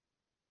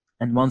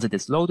 And once it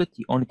is loaded,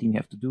 the only thing we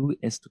have to do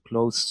is to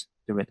close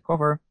the red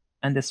cover,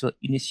 and this will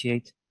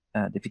initiate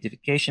the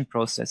vitrification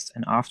process.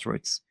 And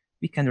afterwards,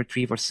 we can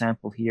retrieve our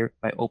sample here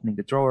by opening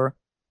the drawer.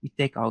 We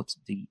take out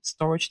the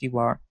storage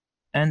dewar,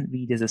 and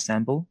we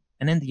disassemble.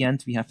 And in the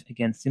end, we have,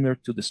 again, similar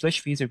to the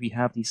slush freezer, we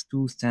have these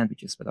 2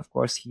 sandwiches, but of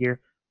course here,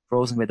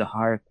 frozen with a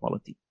higher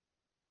quality.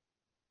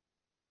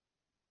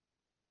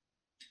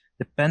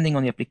 Depending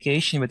on the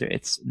application, whether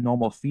it's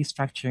normal freeze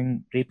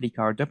fracturing,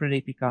 replica, or double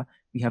replica,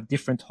 we have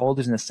different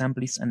holders and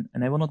assemblies, and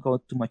I will not go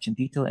too much in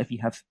detail. If you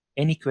have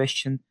any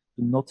question,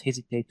 do not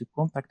hesitate to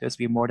contact us.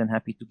 We're more than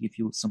happy to give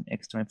you some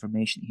extra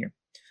information here.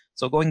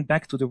 So going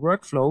back to the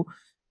workflow,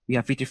 we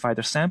have vitrified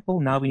our sample.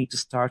 Now we need to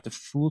start a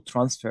full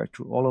transfer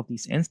through all of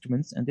these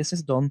instruments, and this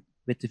is done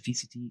with the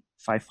VCT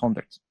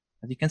 500.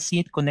 As you can see,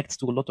 it connects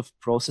to a lot of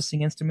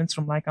processing instruments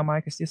from Leica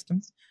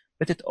Microsystems,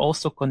 but it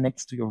also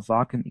connects to your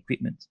vacuum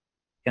equipment.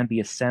 It can be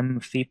a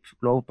SEM, FIP,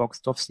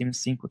 Glowbox, TOFSIM,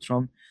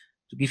 Synchrotron.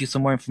 To give you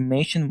some more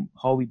information,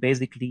 how we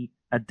basically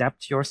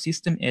adapt your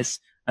system is,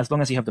 as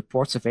long as you have the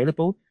ports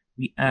available,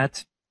 we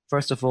add,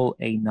 first of all,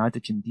 a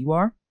nitrogen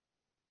dewar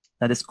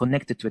that is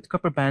connected with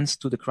copper bands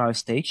to the cryo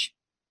stage.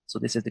 So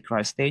this is the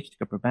cryo stage,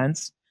 the copper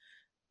bands.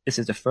 This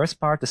is the first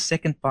part. The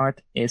second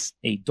part is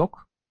a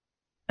dock.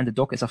 And the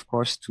dock is, of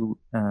course, to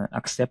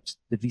accept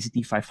the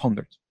VCT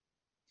 500.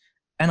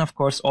 And of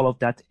course, all of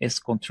that is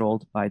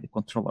controlled by the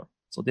controller.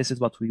 So this is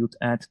what we would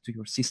add to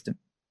your system.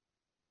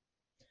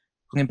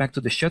 Going back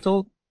to the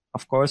shuttle,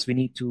 of course, we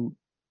need to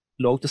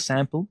load the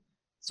sample.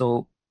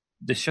 So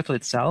the shuttle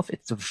itself,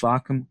 it's a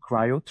vacuum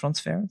cryo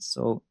transfer.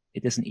 So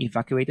it is an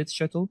evacuated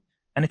shuttle,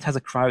 and it has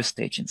a cryo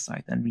stage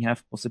inside. And we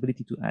have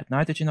possibility to add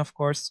nitrogen, of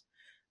course.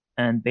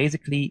 And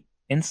basically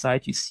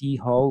inside you see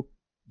how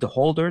the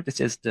holder,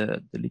 this is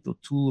the little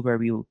tool where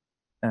we'll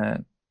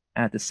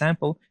add the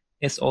sample,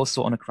 is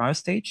also on a cryo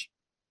stage.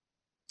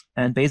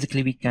 And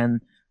basically we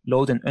can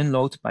load and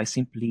unload by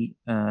simply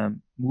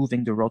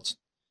moving the rod.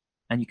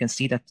 And you can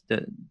see that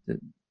the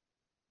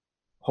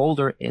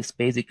holder is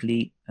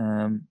basically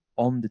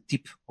on the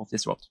tip of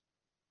this rod.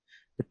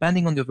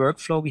 Depending on the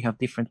workflow, we have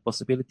different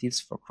possibilities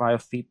for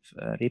cryofib,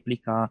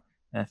 replica,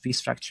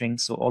 freeze fracturing.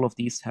 So all of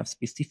these have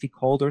specific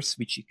holders,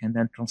 which you can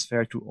then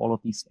transfer to all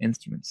of these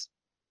instruments.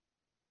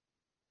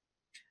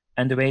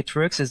 And the way it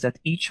works is that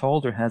each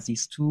holder has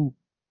these two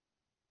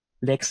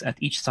legs at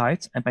each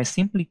side. And by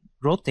simply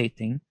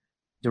rotating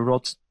the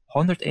rod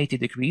 180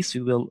 degrees,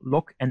 we will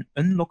lock and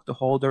unlock the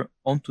holder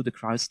onto the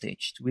cryo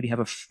stage to really have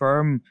a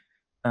firm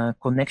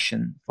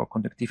connection for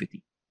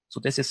conductivity. So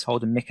this is how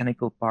the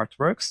mechanical part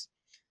works.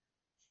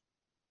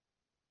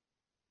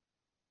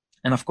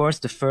 And of course,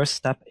 the first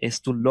step is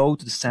to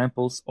load the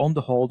samples on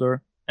the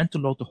holder and to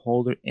load the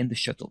holder in the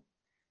shuttle.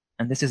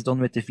 And this is done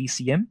with the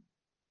VCM.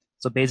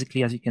 So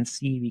basically, as you can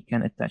see, we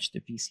can attach the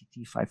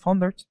VCT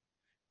 500.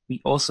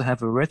 We also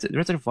have a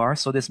reservoir.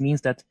 So this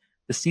means that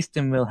the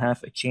system will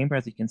have a chamber,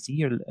 as you can see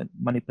here, a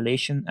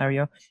manipulation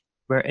area,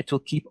 where it will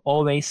keep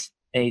always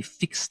a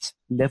fixed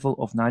level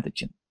of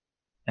nitrogen.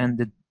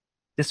 And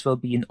this will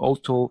be an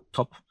auto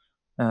top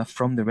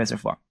from the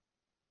reservoir.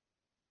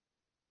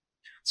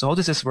 So how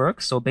does this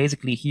work? So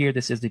basically here,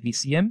 this is the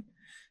VCM.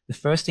 The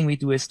first thing we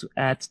do is to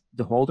add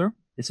the holder.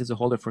 This is a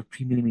holder for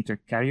 3mm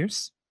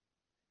carriers.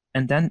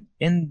 And then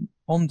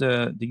on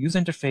the user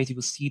interface, you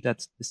will see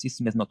that the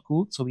system is not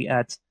cooled. So we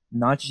add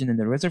nitrogen in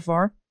the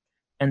reservoir.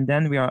 And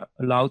then we are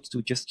allowed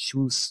to just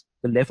choose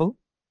the level.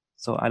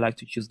 So I like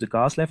to choose the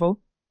gas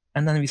level.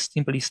 And then we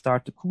simply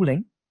start the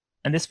cooling.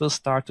 And this will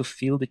start to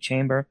fill the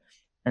chamber.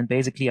 And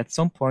basically at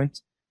some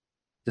point,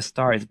 the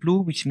star is blue,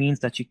 which means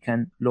that you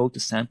can load the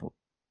sample.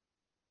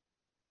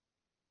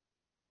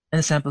 And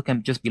the sample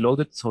can just be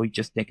loaded. So you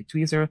just take a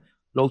tweezer,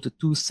 load the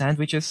two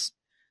sandwiches.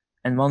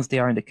 And once they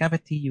are in the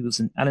cavity, you use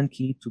an Allen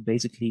key to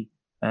basically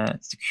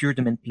secure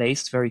them in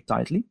place very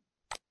tightly.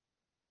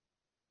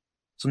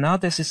 So now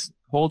this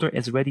holder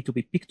is ready to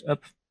be picked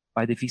up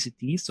by the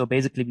VCT. So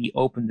basically we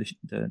open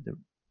the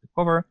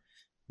cover,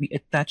 we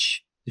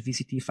attach the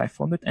VCT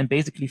 500, and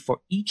basically for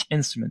each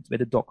instrument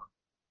with a dock,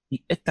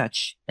 the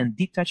attach and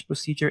detach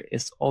procedure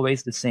is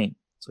always the same.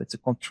 So it's a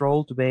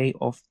controlled way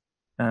of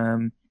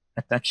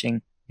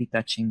attaching,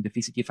 detaching the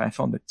VCT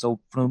 500.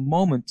 So from the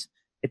moment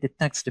it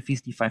detects the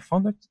VCT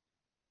 500,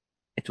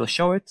 it will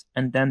show it,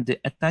 and then the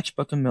attach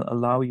button will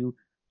allow you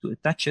to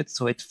attach it.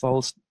 So it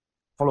follows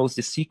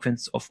the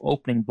sequence of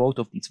opening both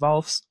of these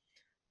valves,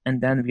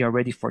 and then we are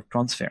ready for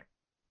transfer.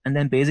 And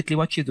then basically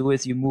what you do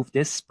is you move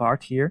this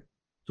part here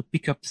to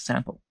pick up the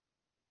sample.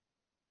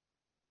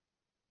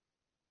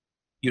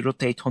 You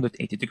rotate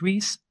 180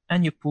 degrees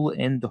and you pull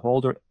in the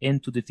holder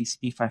into the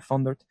VCT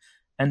 500,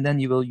 and then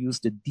you will use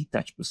the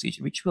detach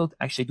procedure, which will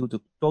actually do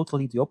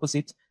totally the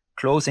opposite,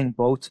 closing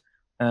both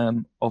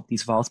of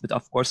these valves, but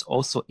of course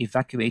also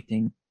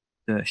evacuating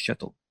the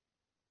shuttle.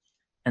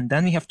 And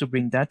then we have to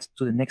bring that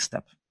to the next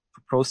step for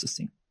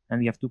processing.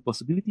 And we have two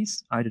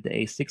possibilities, either the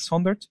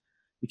A600,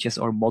 which is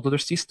our modular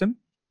system,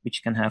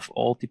 which can have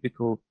all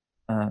typical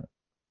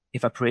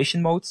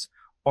evaporation modes,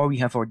 or we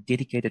have our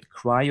dedicated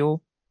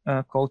cryo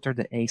coater,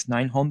 the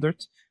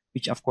ACE900,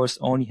 which of course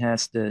only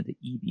has the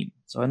E-beam.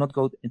 So I'll not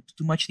go into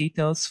too much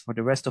details. For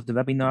the rest of the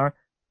webinar,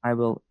 I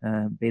will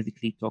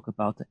basically talk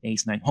about the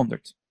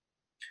ACE900.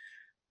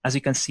 As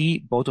you can see,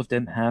 both of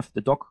them have the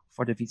dock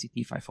for the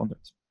VCT 500.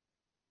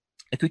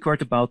 A quick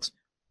word about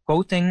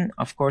coating.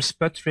 Of course,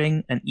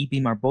 sputtering and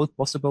E-beam are both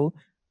possible,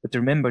 but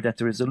remember that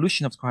the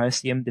resolution of the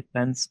cryo-SEM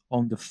depends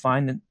on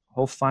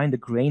how fine the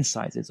grain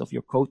size is of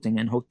your coating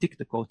and how thick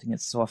the coating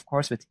is. So of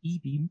course, with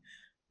E-beam,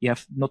 you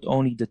have not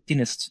only the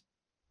thinnest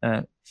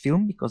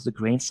film because the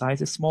grain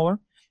size is smaller,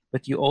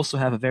 but you also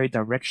have a very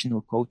directional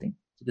coating.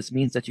 So this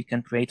means that you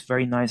can create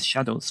very nice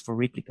shadows for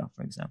replica,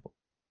 for example.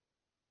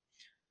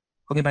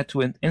 Going back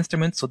to an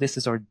instrument, so this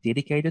is our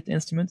dedicated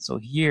instrument. So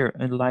here,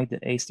 unlike the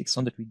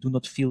A600, we do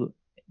not fill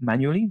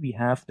manually. We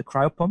have the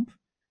cryo pump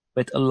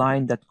with a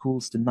line that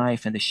cools the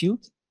knife and the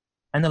shield,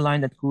 and a line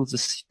that cools the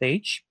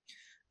stage.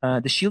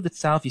 The shield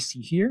itself you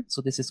see here.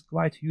 So this is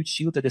quite a huge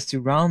shield that is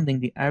surrounding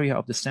the area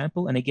of the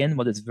sample. And again,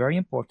 what is very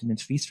important in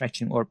freeze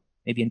fracturing, or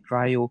maybe in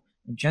cryo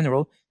in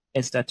general,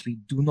 is that we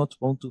do not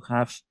want to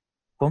have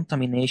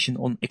contamination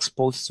on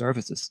exposed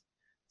surfaces.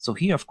 So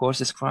here, of course,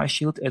 this cryo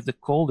shield is the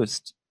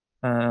coldest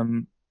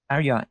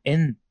area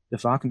in the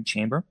vacuum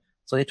chamber,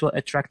 so it will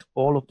attract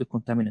all of the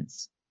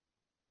contaminants.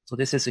 So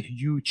this is a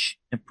huge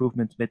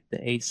improvement with the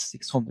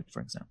A600, for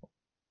example.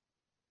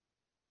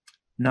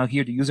 Now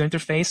here the user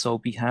interface.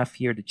 So we have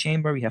here the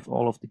chamber, we have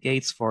all of the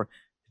gates for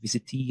the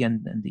VCT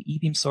and the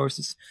E-beam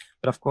sources.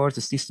 But of course,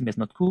 the system is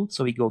not cooled.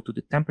 So we go to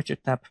the temperature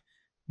tab.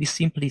 We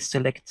simply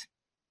select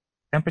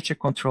temperature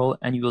control,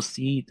 and you will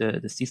see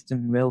the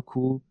system will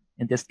cool,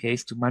 in this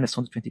case, to minus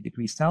 120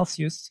 degrees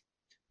Celsius.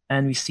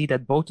 And we see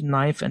that both the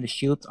knife and the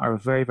shield are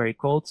very, very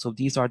cold. So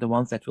these are the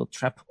ones that will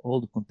trap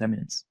all the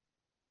contaminants.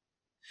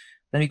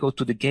 Then we go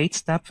to the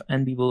gates tab,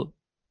 and we will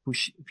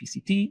push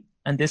VCT.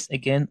 And this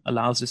again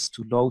allows us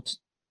to load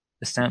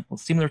the sample,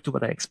 similar to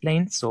what I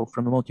explained. So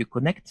from the moment you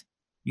connect,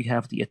 you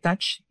have the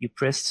attach, you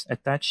press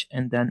attach,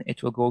 and then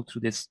it will go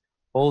through this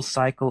whole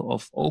cycle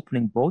of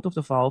opening both of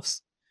the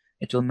valves.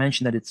 It will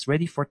mention that it's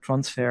ready for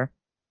transfer,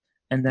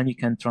 and then you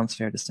can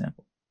transfer the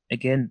sample.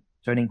 Again,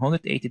 turning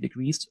 180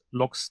 degrees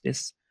locks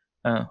this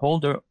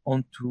holder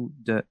onto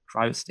the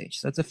cryo stage.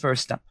 So that's the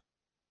first step.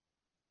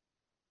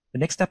 The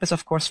next step is,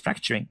 of course,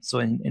 fracturing. So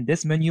in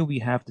this menu, we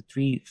have the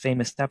three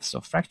famous steps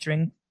of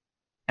fracturing,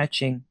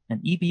 etching, and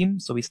E-beam.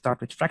 So we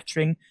start with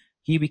fracturing.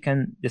 Here we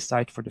can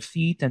decide for the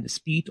feed and the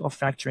speed of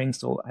fracturing.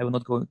 So I will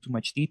not go into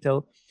much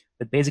detail,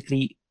 but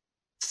basically,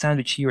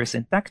 sandwich here is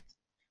intact,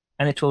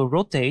 and it will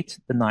rotate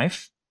the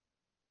knife.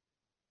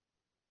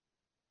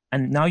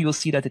 And now you'll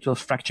see that it will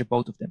fracture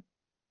both of them.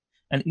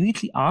 And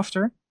immediately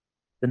after,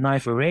 the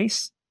knife will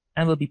raise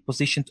and will be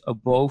positioned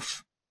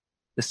above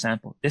the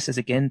sample. This is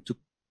again to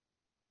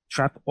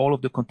trap all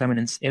of the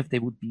contaminants if they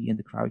would be in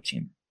the cryo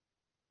chamber.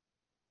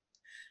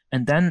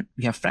 And then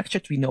we have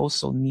fractured. We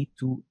also need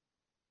to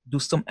do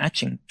some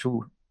etching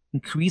to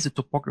increase the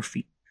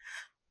topography.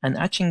 And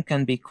etching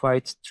can be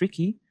quite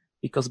tricky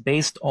because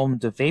based on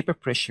the vapor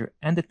pressure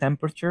and the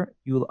temperature,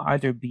 you will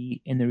either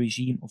be in a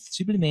regime of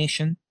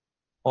sublimation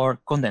or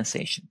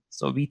condensation.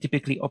 So we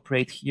typically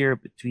operate here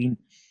between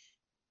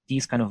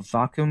these kind of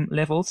vacuum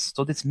levels.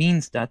 So this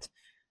means that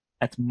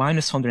at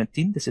minus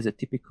 110, this is a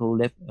typical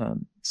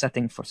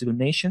setting for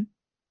sublimation,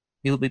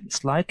 we'll be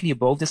slightly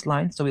above this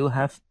line, so we'll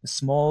have a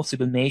small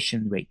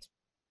sublimation rate.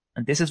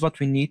 And this is what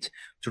we need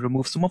to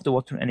remove some of the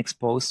water and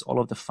expose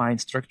all of the fine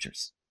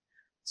structures.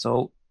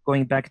 So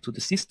going back to the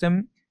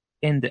system,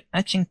 in the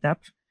etching tab,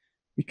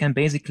 we can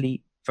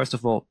basically, first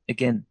of all,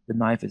 again, the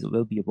knife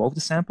will be above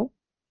the sample,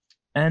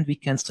 and we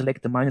can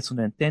select the minus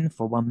 110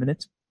 for 1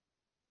 minute,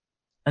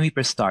 and we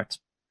press start.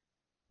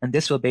 And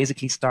this will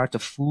basically start a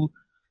full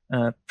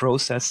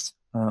process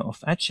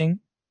of etching.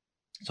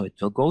 So it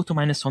will go to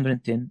minus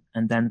 110,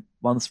 and then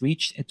once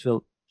reached, it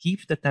will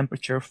keep the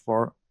temperature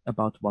for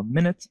about 1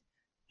 minute,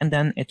 and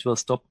then it will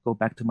stop, go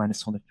back to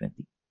minus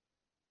 120.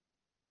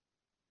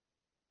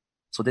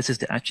 So this is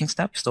the etching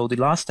step. So the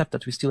last step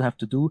that we still have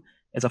to do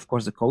is, of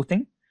course, the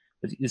coating.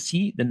 But you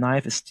see the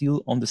knife is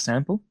still on the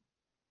sample.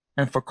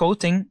 And for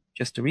coating,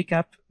 just to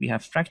recap, we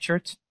have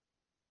fractured,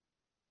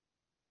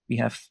 we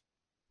have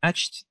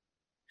etched,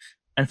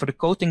 and for the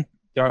coating,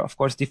 there are, of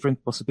course,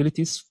 different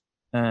possibilities.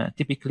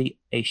 Typically,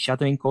 a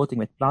shadowing coating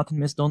with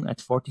platinum is done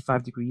at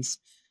 45 degrees,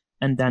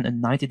 and then a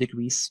 90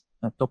 degrees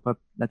top-up,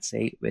 let's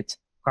say, with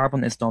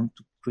carbon is done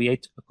to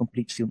create a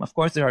complete film. Of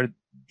course, there are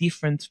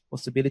different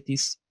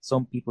possibilities.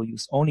 Some people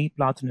use only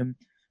platinum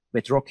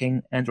with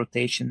rocking and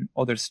rotation.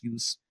 Others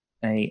use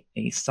a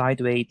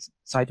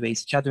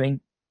sideways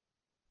shadowing.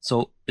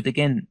 So, but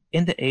again,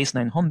 in the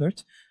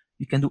AS900,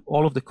 you can do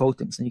all of the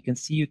coatings, and you can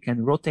see you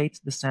can rotate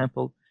the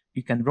sample,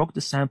 you can rock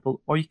the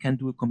sample, or you can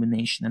do a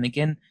combination. And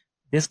again,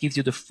 this gives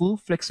you the full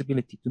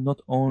flexibility to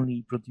not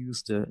only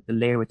produce the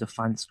layer with the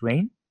finest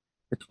grain,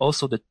 but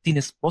also the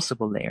thinnest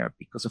possible layer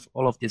because of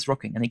all of this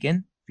rocking. And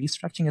again, freeze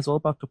fracturing is all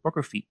about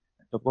topography.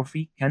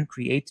 Topography can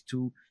create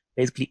to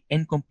basically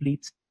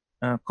incomplete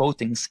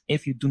coatings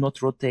if you do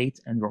not rotate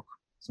and rock.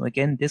 So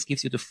again, this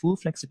gives you the full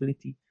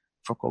flexibility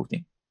for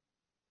coating.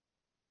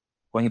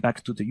 Going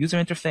back to the user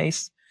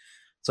interface.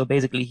 So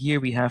basically here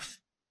we have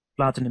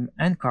platinum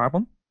and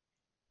carbon.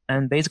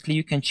 And basically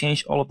you can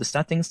change all of the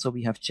settings. So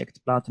we have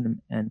checked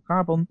platinum and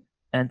carbon.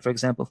 And for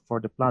example, for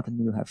the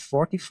platinum, we'll have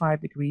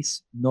 45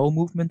 degrees, no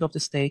movement of the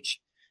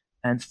stage.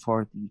 And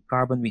for the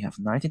carbon, we have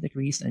 90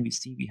 degrees. And we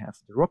see we have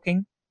the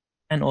rocking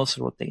and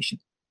also rotation.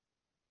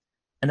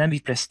 And then we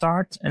press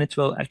start, and it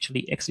will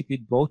actually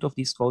execute both of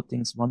these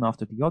coatings one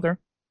after the other.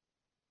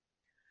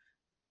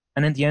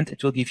 And in the end,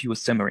 it will give you a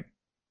summary.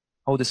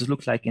 How does it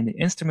look like in the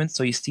instrument?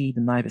 So you see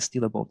the knife is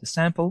still above the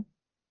sample.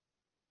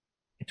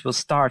 It will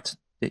start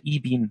the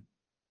E-beam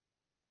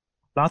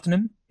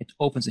platinum. It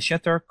opens the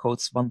shutter,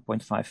 coats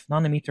 1.5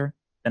 nanometer.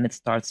 Then it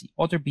starts the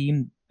other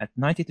beam at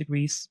 90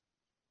 degrees.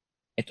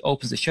 It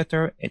opens the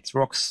shutter, it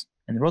rocks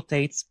and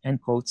rotates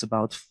and coats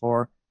about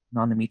 4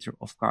 nanometer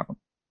of carbon.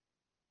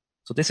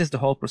 So this is the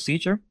whole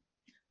procedure.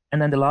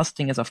 And then the last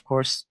thing is, of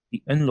course,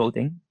 the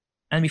unloading.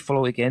 And we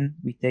follow again,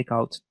 we take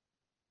out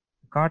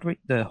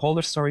the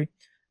holder,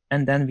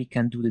 and then we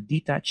can do the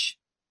detach.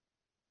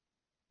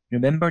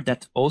 Remember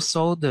that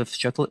also the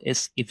shuttle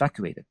is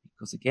evacuated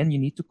because again, you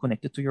need to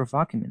connect it to your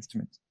vacuum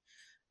instrument.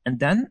 And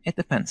then it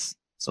depends.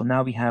 So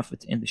now we have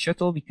it in the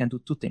shuttle, we can do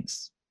two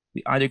things.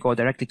 We either go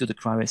directly to the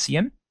Cryo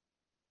SEM,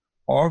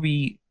 or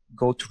we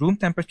go to room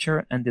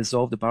temperature and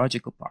dissolve the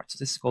biological parts. So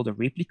this is called a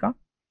replica.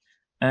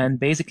 And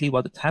basically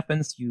what it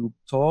happens, you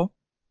thaw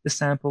the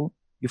sample,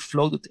 you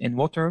float it in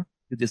water,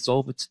 you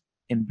dissolve it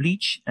in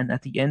bleach, and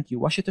at the end you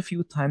wash it a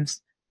few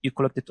times, you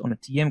collect it on a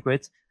TEM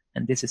grid,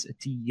 and this is a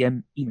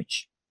TEM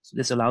image. So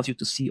this allows you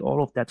to see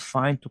all of that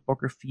fine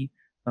topography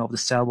of the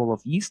cell wall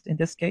of yeast in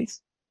this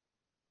case.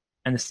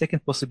 And the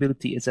second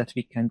possibility is that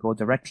we can go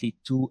directly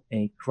to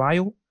a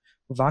cryo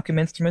vacuum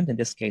instrument, in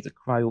this case a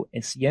Cryo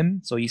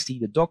SEM. So you see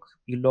the dock,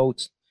 we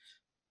load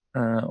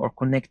or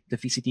connect the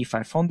VCT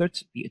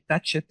 500, we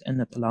attach it, and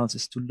that allows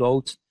us to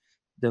load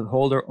the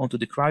holder onto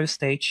the cryo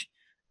stage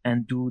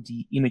and do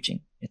the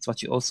imaging. It's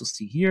what you also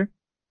see here.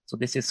 So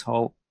this is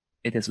how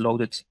it is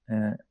loaded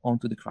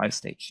onto the cryo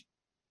stage.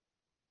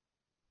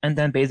 And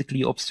then basically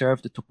you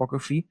observe the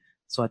topography.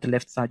 So at the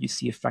left side, you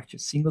see a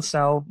fractured single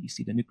cell, you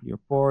see the nuclear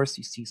pores,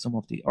 you see some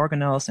of the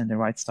organelles, and the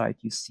right side,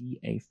 you see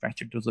a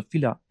fractured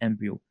Drosophila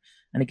embryo.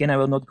 And again, I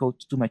will not go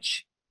to too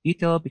much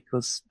detail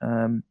because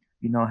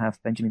we now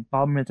have Benjamin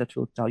Palmer that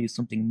will tell you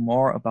something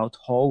more about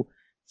how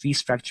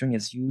phase fracturing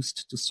is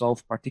used to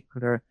solve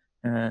particular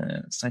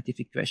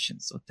scientific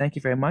questions. So thank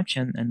you very much.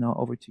 And now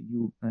over to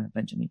you,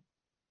 Benjamin.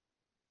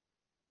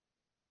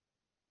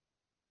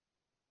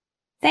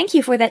 Thank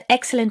you for that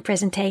excellent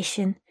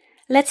presentation.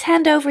 Let's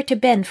hand over to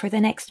Ben for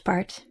the next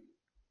part.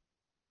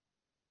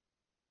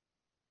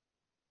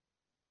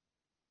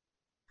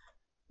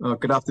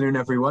 Good afternoon,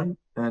 everyone,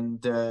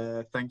 and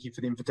thank you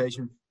for the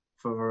invitation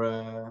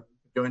for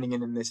joining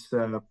in this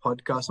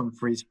podcast on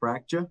freeze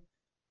fracture.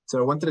 So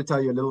I wanted to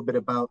tell you a little bit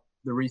about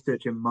the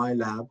research in my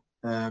lab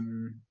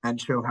and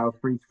show how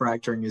freeze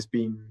fracturing has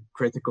been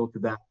critical to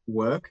that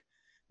work.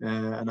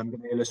 And I'm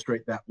going to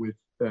illustrate that with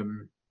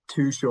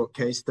two short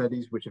case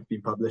studies which have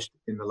been published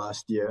in the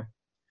last year.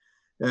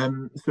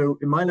 So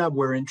in my lab,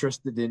 we're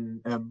interested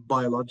in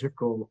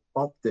biological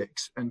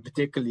optics, and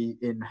particularly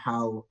in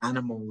how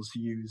animals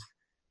use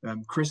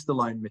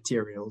crystalline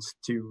materials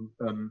to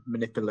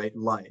manipulate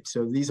light.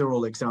 So these are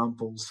all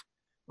examples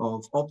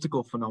of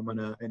optical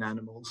phenomena in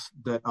animals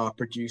that are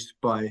produced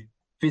by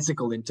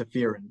physical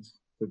interference,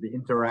 so the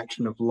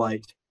interaction of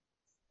light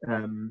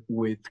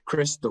with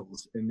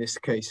crystals, in this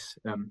case,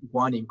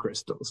 guanine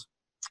crystals.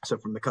 So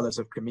from the colors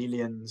of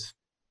chameleons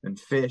and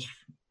fish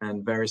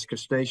and various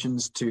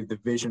crustaceans to the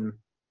vision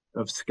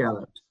of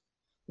scallops.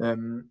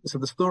 So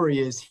the story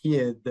is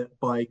here that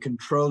by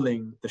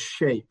controlling the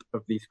shape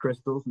of these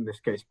crystals, in this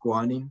case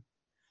guanine,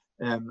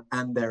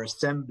 and their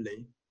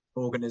assembly,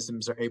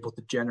 organisms are able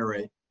to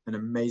generate an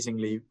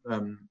amazingly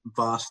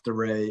vast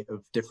array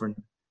of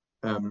different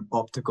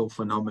optical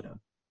phenomena.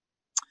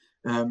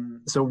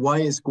 So why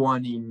is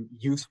guanine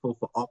useful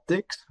for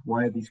optics?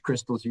 Why are these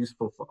crystals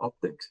useful for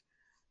optics?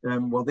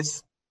 Well,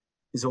 this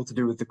is all to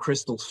do with the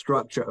crystal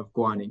structure of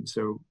guanine.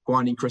 So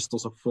guanine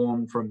crystals are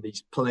formed from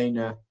these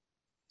planar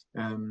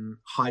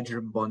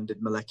hydrogen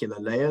bonded molecular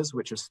layers,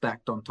 which are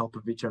stacked on top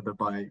of each other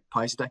by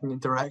pi stacking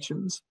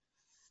interactions.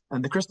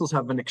 And the crystals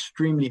have an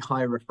extremely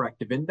high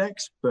refractive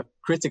index, but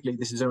critically,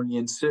 this is only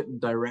in certain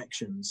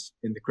directions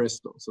in the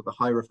crystal. So the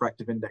high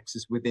refractive index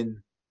is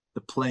within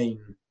the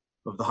plane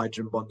of the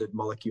hydrogen bonded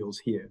molecules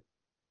here.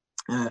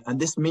 And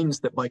this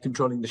means that by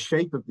controlling the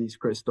shape of these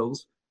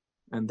crystals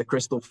and the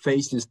crystal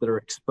faces that are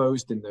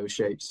exposed in those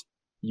shapes,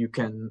 you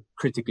can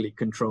critically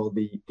control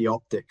the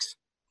optics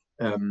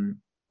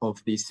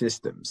of these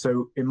systems.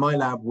 So in my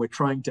lab, we're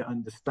trying to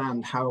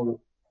understand how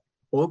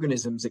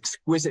organisms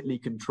exquisitely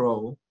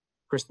control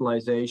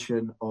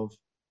crystallization of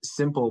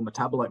simple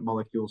metabolite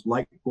molecules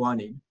like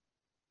guanine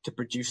to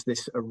produce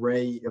this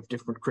array of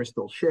different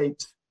crystal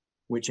shapes,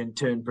 which in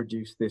turn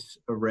produce this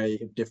array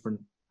of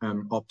different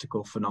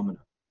optical phenomena.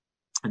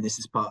 And this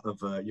is part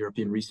of a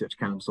European Research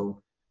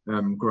Council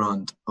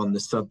grant on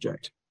this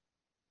subject.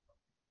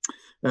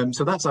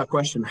 So that's our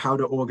question. How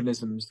do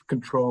organisms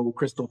control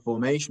crystal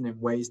formation in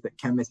ways that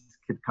chemists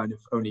could kind of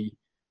only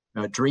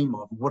dream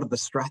of? What are the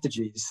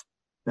strategies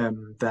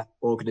that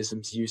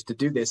organisms use to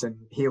do this? And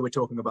here we're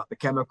talking about the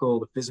chemical,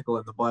 the physical,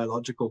 and the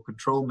biological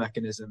control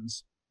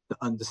mechanisms that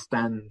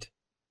understand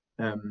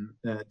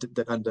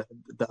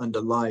that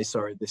underlie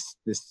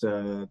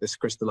this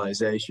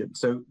crystallization.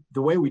 So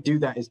the way we do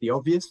that is the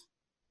obvious.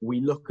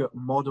 We look at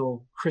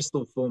model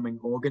crystal forming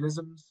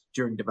organisms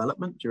during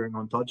development, during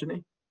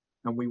ontogeny,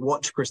 and we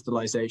watch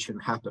crystallization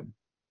happen.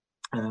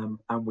 And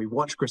we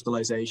watch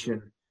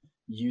crystallization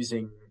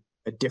using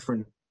a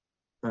different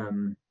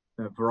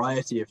a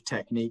variety of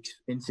techniques,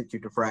 in situ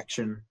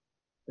diffraction,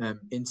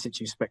 in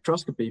situ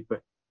spectroscopy,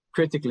 but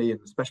critically,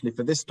 and especially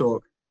for this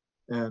talk,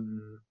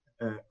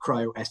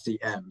 Cryo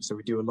SEM. So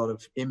we do a lot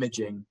of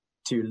imaging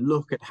to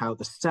look at how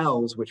the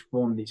cells which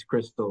form these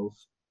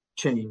crystals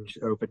change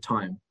over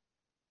time.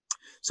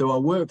 So our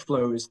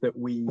workflow is that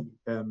we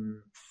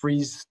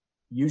freeze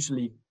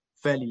usually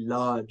fairly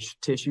large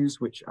tissues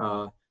which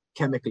are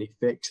chemically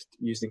fixed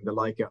using the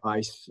Leica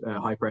ice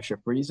high pressure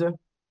freezer.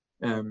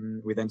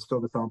 We then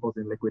store the samples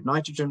in liquid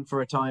nitrogen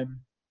for a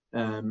time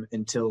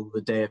until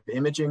the day of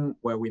imaging,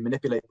 where we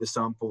manipulate the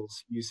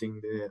samples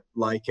using the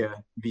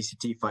Leica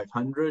VCT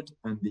 500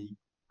 and the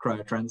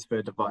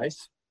cryotransfer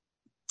device.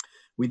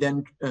 We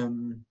then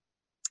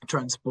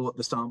transport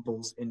the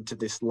samples into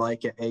this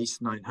Leica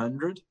ACE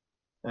 900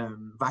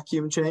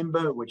 vacuum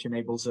chamber, which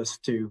enables us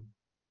to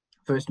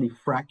firstly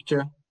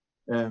fracture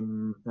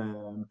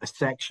a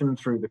section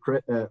through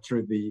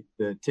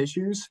the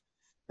tissues,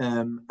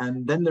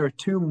 and then there are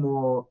two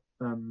more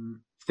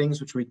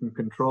things which we can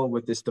control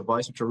with this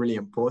device, which are really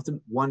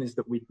important. One is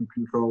that we can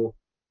control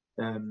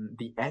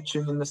the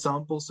etching in the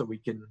sample, so we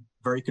can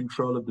very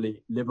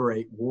controllably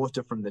liberate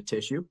water from the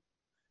tissue,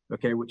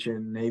 okay, which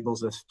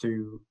enables us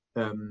to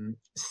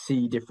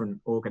see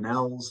different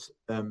organelles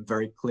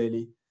very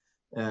clearly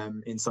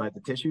inside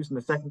the tissues. And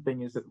the second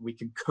thing is that we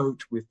can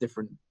coat with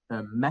different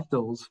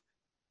metals,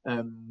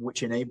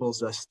 which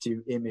enables us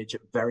to image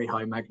at very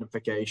high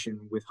magnification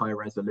with high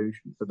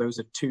resolution. So those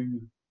are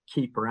two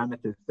key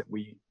parameters that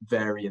we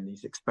vary in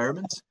these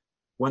experiments.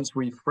 Once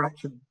we've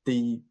fractured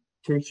the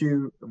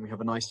tissue and we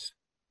have a nice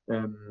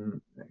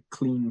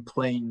clean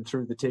plane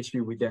through the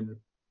tissue, we then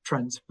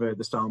transfer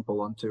the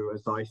sample onto a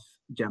Zeiss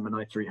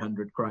Gemini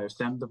 300 Cryo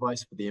SEM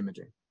device for the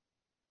imaging.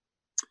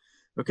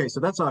 Okay, so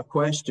that's our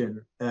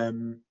question,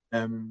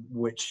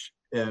 which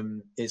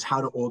is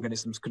how do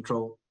organisms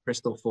control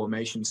crystal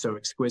formation so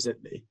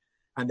exquisitely?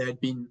 And there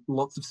had been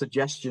lots of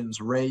suggestions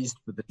raised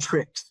for the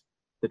tricks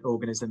that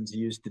organisms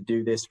use to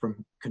do this,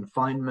 from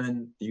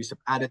confinement, the use of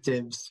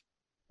additives,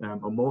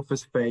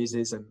 amorphous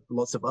phases, and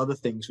lots of other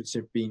things which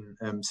have been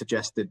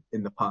suggested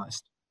in the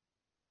past.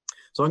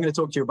 So I'm going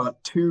to talk to you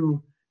about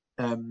two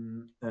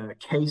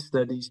case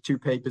studies, two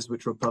papers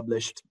which were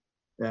published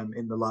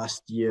in the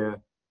last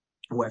year,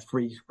 where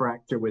freeze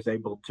fracture was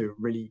able to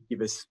really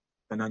give us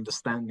an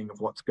understanding of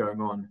what's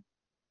going on.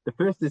 The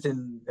first is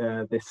in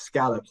this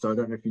scallop. So I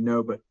don't know if you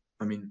know, but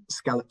I mean,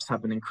 scallops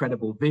have an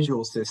incredible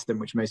visual system,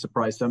 which may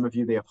surprise some of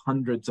you. They have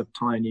hundreds of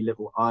tiny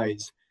little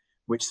eyes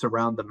which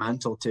surround the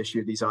mantle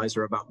tissue. These eyes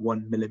are about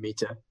 1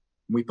 millimeter.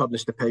 We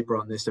published a paper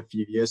on this a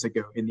few years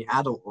ago in the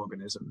adult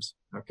organisms.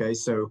 Okay,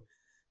 so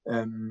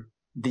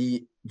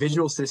the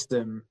visual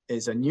system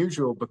is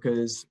unusual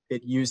because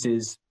it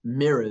uses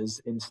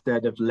mirrors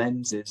instead of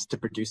lenses to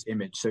produce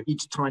image. So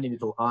each tiny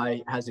little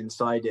eye has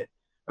inside it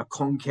a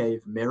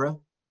concave mirror,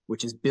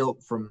 which is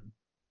built from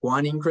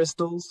guanine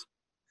crystals.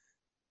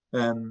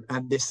 And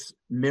this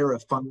mirror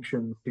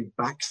functions to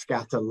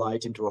backscatter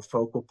light into a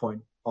focal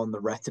point on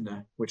the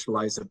retina, which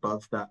lies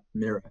above that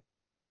mirror.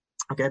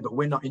 Okay, but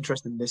we're not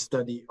interested in this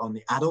study on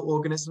the adult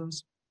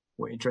organisms.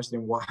 We're interested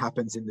in what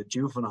happens in the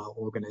juvenile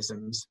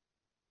organisms,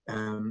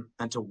 and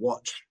to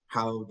watch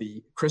how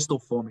the crystal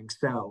forming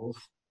cells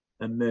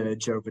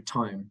emerge over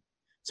time.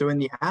 So in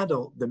the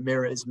adult, the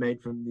mirror is made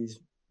from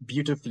these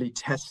beautifully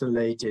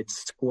tessellated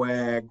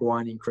square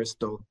guanine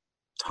crystal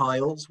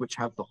tiles, which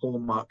have the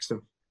hallmarks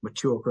of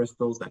mature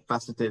crystals. They're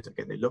faceted,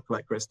 okay, they look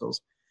like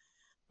crystals.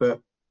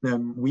 But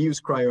we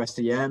use Cryo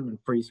SEM and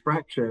freeze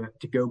fracture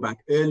to go back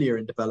earlier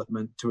in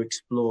development to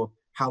explore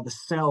how the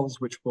cells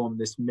which form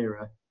this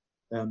mirror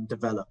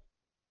develop.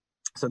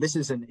 So this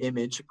is an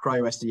image,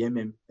 Cryo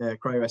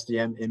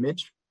SEM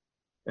image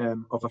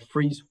of a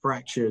freeze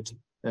fractured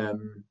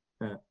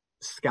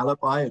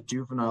scallop eye, a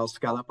juvenile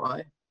scallop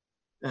eye.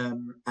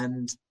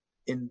 And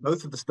in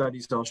both of the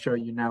studies I'll show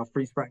you now,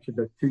 freeze fracture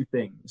does two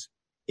things.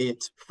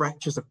 It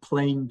fractures a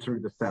plane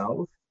through the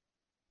cells,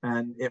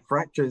 and it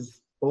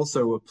fractures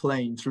also a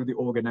plane through the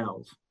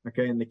organelles.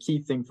 Okay, and the key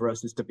thing for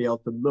us is to be able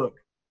to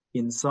look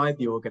inside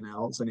the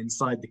organelles and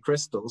inside the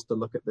crystals, to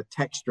look at the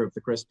texture of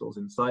the crystals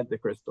inside the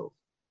crystals,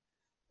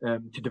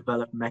 to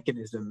develop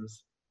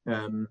mechanisms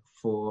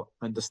for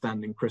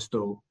understanding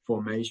crystal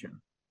formation.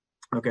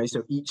 Okay,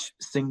 so each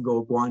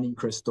single guanine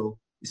crystal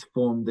is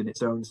formed in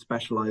its own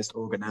specialized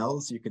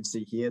organelles. You can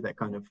see here they're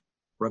kind of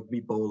rugby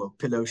ball or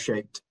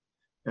pillow-shaped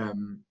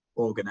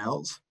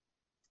organelles.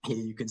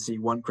 Here you can see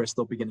one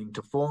crystal beginning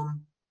to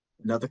form,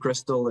 another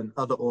crystal, and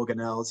other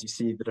organelles you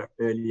see that are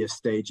earlier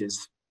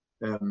stages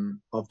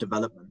of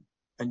development.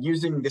 And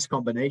using this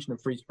combination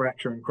of freeze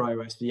fracture and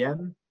Cryo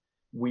SEM,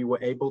 we were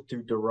able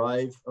to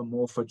derive a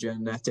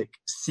morphogenetic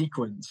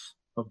sequence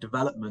of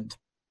development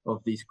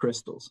of these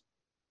crystals.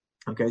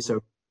 Okay,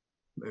 so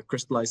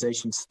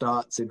crystallization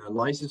starts in a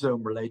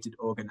lysosome-related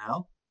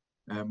organelle,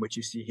 which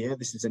you see here.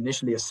 This is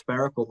initially a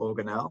spherical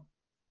organelle.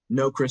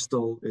 No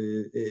crystal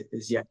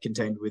is yet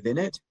contained within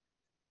it.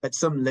 At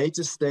some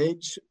later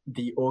stage,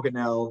 the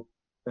organelle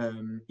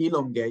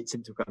elongates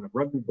into kind of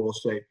rugby ball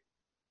shape,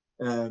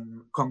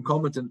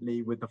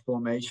 concomitantly with the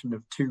formation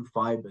of two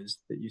fibers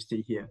that you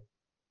see here.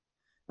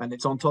 And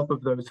it's on top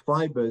of those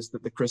fibers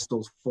that the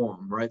crystals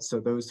form, right? So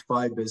those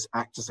fibers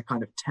act as a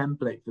kind of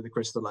template for the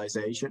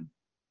crystallization.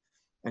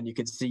 And you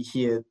can see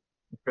here,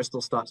 the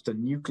crystal starts to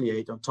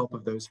nucleate on top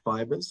of those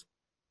fibers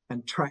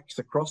and tracks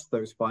across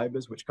those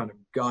fibers, which kind of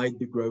guide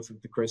the growth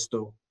of the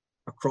crystal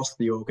across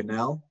the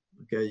organelle.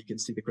 Okay, you can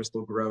see the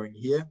crystal growing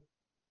here.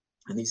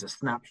 And these are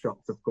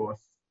snapshots, of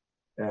course,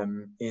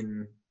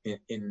 in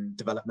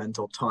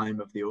developmental time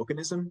of the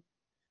organism.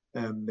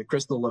 The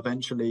crystal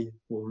eventually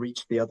will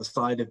reach the other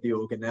side of the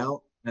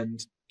organelle and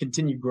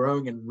continue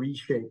growing and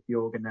reshape the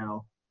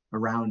organelle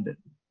around it.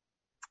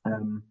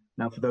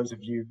 Now, for those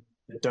of you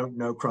that don't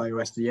know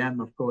Cryo SEM,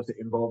 of course, it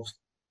involves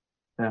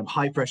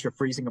high pressure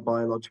freezing a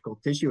biological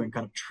tissue and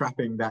kind of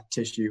trapping that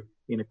tissue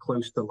in a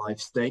close to life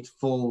state,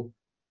 full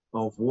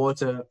of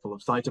water, full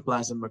of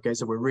cytoplasm. Okay,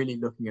 so we're really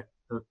looking at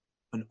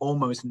an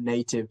almost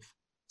native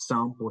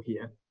sample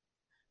here.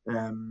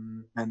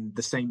 And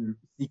the same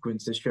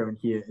sequence is shown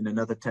here in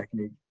another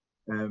technique,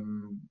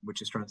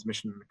 which is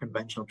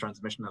conventional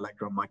transmission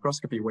electron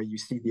microscopy, where you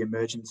see the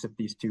emergence of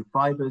these two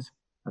fibers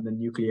and the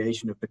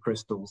nucleation of the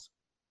crystals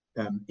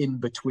in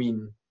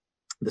between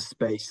the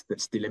space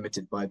that's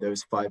delimited by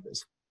those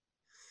fibers.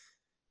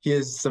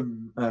 Here's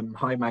some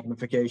high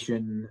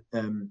magnification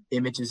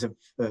images of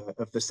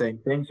the same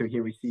thing. So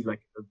here we see like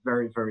a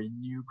very, very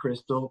new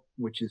crystal,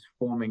 which is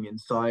forming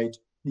inside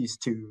these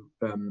two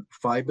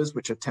fibers,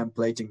 which are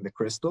templating the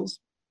crystals.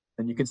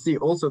 And you can see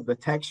also the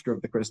texture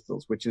of the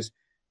crystals, which is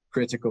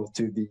critical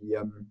to the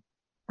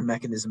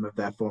mechanism of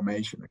their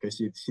formation. Okay,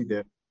 so you see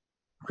the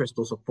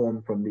crystals are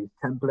formed from these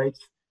templates,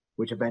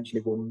 which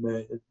eventually will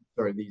merge,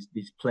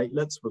 these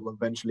platelets will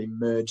eventually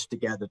merge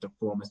together to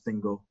form a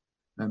single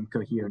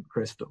coherent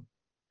crystal.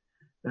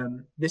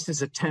 This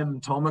is a TEM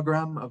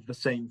tomogram of the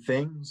same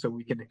thing, so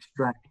we can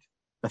extract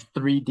a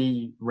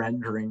 3D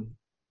rendering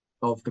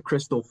of the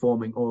crystal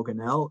forming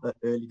organelle at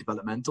early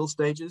developmental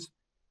stages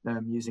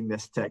using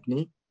this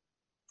technique.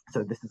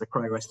 So this is a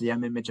Cryo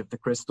SEM image of the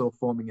crystal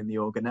forming in the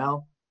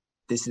organelle.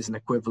 This is an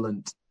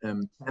equivalent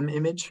TEM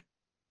image.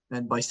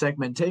 And by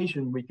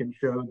segmentation, we can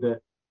show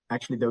that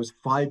actually those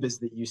fibers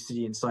that you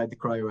see inside the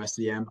Cryo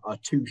SEM are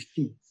two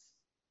sheets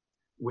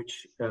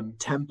which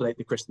template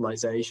the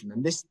crystallization.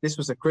 And this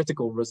was a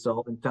critical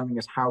result in telling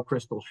us how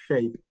crystal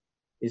shape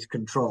is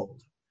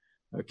controlled.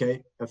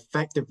 Okay,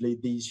 effectively,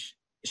 these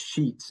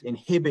sheets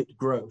inhibit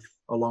growth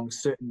along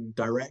certain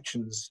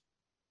directions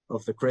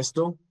of the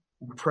crystal,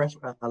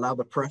 allow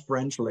the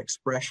preferential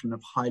expression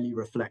of highly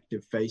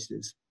reflective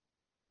faces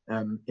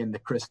in the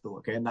crystal.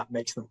 Okay, and that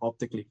makes them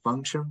optically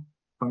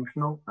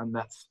functional, and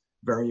that's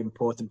very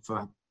important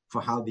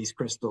for how these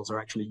crystals are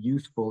actually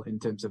useful in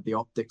terms of the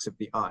optics of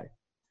the eye.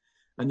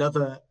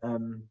 Another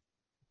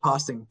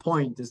passing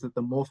point is that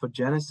the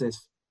morphogenesis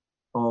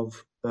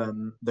of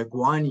the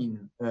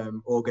guanine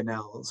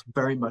organelles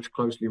very much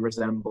closely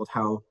resembled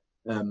how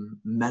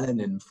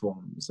melanin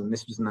forms. And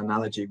this was an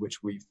analogy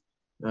which we've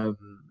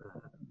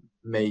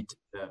made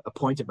a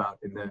point about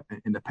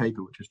in the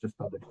paper, which was just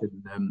published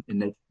in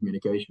Nature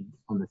Communications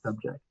on the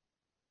subject.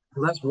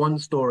 So that's one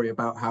story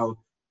about how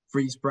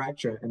freeze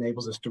fracture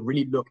enables us to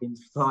really look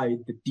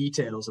inside the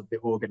details of the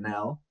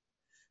organelle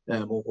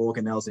or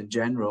organelles in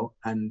general,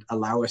 and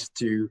allow us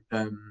to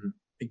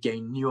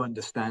gain new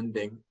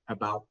understanding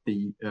about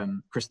the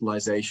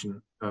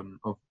crystallization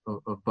of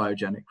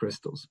biogenic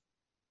crystals.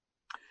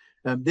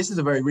 This is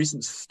a very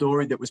recent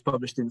story that was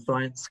published in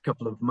Science a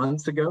couple of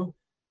months ago,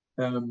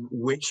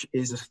 which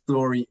is a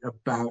story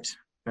about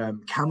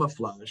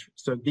camouflage.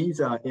 So these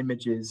are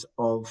images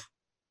of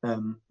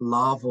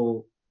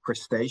larval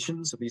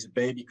crustaceans. So these are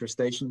baby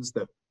crustaceans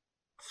that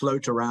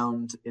float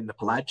around in the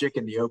pelagic,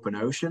 in the open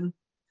ocean.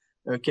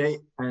 Okay,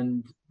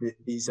 and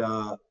these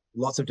are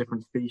lots of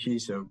different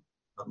species, so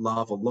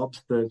larval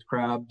lobsters,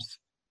 crabs,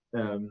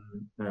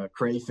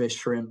 crayfish,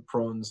 shrimp,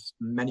 prawns,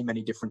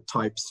 many different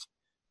types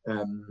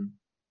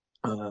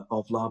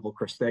of larval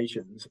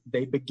crustaceans.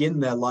 They begin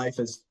their life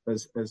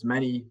as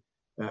many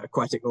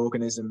aquatic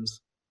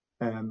organisms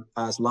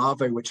as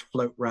larvae, which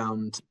float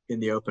around in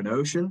the open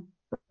ocean.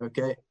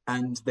 Okay,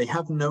 and they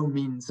have no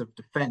means of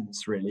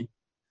defense, really.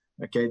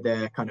 Okay,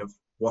 they're kind of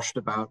washed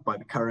about by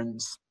the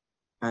currents.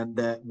 And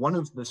one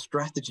of the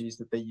strategies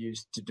that they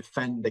use to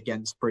defend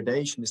against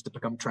predation is to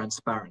become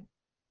transparent.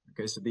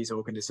 Okay, so these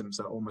organisms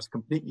are almost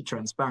completely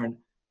transparent,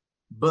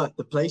 but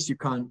the place you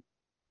can't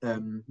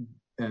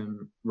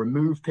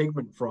remove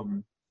pigment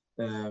from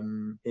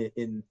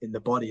in the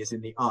body is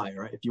in the eye,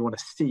 right? If you want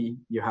to see,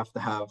 you have to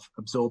have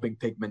absorbing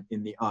pigment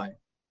in the eye.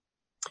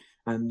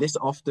 And this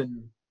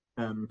often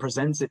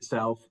presents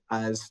itself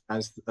as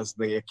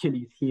the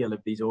Achilles heel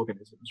of these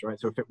organisms, right?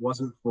 So if it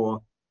wasn't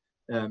for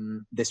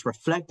this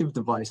reflective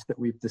device that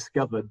we've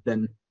discovered,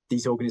 then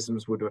these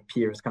organisms would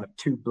appear as kind of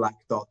two black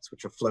dots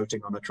which are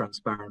floating on a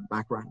transparent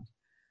background.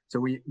 So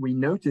we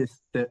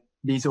noticed that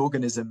these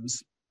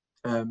organisms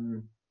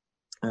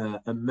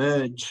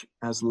emerge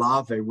as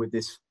larvae with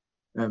this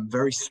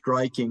very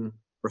striking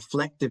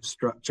reflective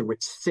structure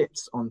which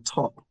sits on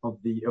top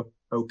of the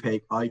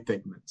opaque eye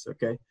pigments.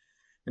 Okay,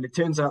 and it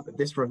turns out that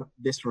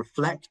this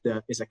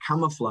reflector is a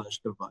camouflage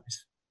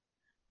device.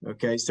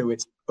 Okay, so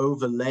it's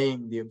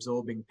overlaying the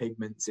absorbing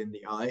pigments in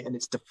the eye, and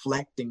it's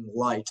deflecting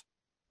light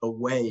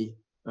away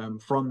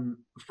from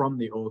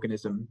the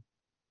organism.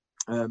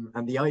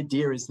 And the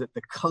idea is that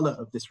the color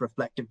of this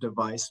reflective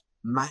device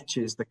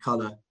matches the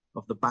color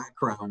of the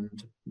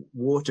background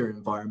water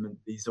environment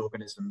these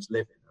organisms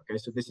live in. Okay,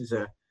 so this is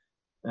a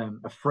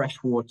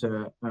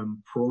freshwater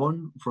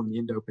prawn from the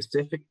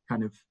Indo-Pacific,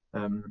 kind of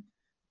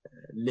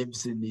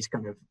lives in these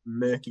kind of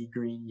murky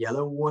green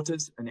yellow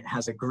waters, and it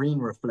has a green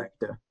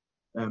reflector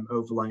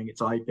overlying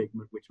its eye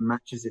pigment, which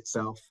matches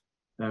itself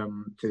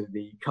to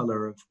the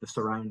color of the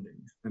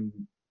surroundings. And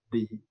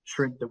the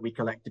shrimp that we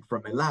collected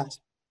from Elat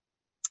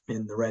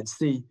in the Red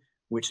Sea,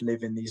 which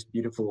live in these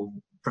beautiful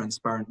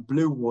transparent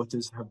blue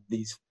waters, have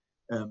these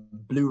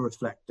blue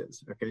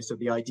reflectors. Okay, so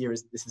the idea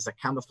is this is a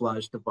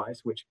camouflage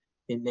device which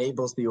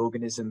enables the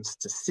organisms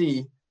to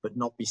see but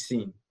not be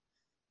seen.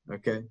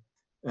 Okay,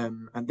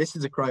 and this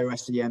is a cryo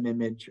SEM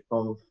image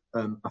of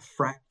a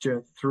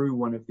fracture through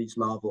one of these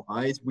larval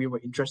eyes. We were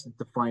interested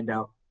to find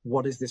out,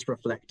 what is this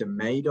reflector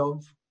made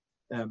of?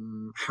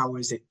 How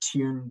is it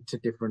tuned to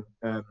different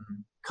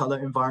color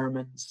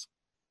environments?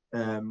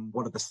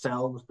 What are the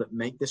cells that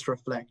make this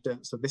reflector?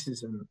 So this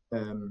is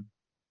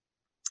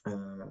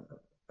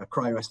a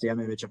cryo SEM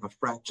image of a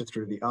fracture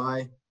through the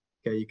eye.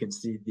 Okay, you can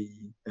see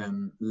the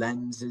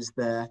lenses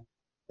there.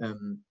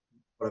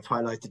 What I've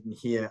highlighted in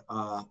here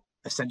are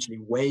essentially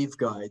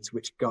waveguides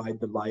which guide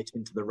the light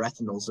into the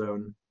retinal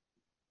zone,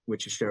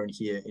 which is shown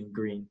here in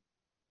green.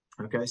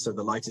 Okay, so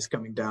the light is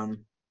coming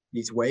down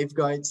these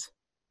waveguides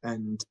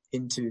and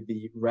into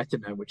the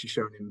retina, which is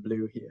shown in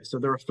blue here. So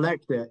the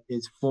reflector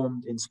is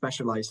formed in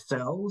specialized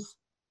cells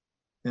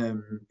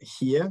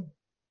here,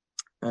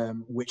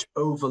 which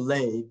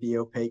overlay the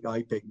opaque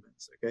eye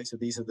pigments. Okay, so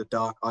these are the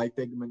dark eye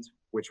pigments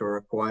which are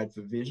required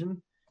for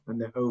vision, and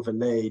they're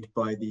overlaid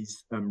by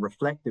these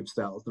reflective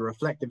cells. The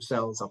reflective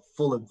cells are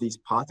full of these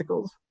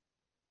particles,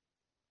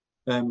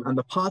 and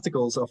the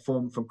particles are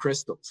formed from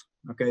crystals.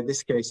 Okay, in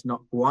this case,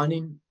 not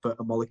guanine, but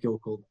a molecule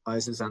called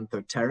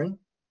isozanthopterin,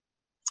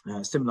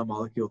 a similar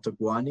molecule to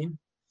guanine.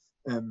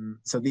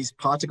 So these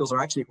particles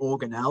are actually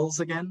organelles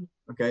again,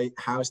 okay,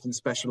 housed in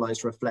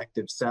specialized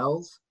reflective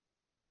cells.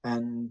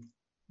 And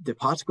the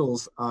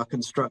particles are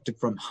constructed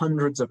from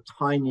hundreds of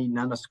tiny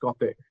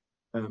nanoscopic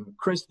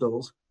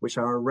crystals, which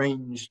are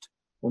arranged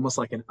almost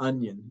like an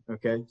onion,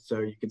 okay?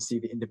 So you can see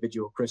the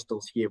individual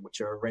crystals here,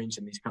 which are arranged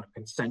in these kind of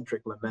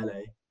concentric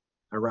lamellae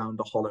around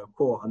the hollow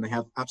core. And they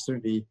have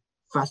absolutely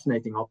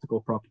fascinating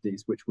optical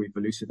properties, which we've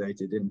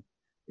elucidated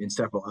in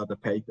several other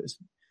papers.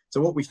 So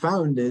what we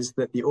found is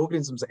that the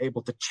organisms are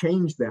able to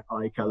change their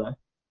eye color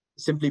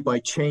simply by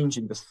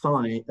changing the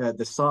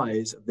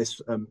size of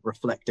this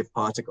reflective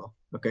particle,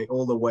 okay,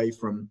 all the way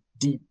from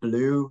deep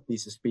blue,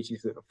 these are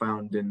species that are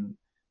found in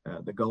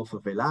the Gulf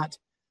of Eilat,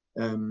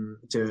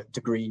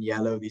 to green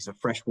yellow, these are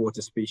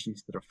freshwater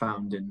species that are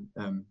found in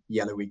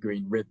yellowy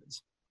green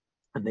rivers.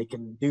 And they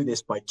can do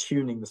this by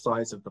tuning the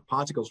size of the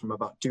particles from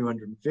about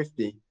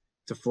 250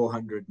 to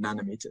 400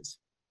 nanometers.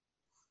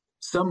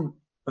 Some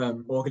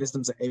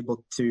organisms are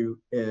able to,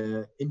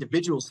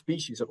 individual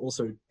species are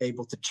also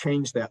able to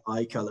change their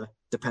eye color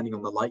depending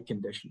on the light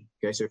condition.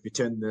 Okay, so if you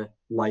turn the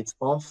lights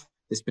off,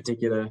 this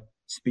particular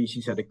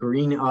species had a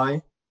green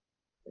eye.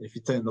 If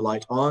you turn the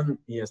light on,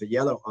 he has a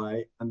yellow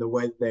eye. And the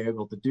way that they're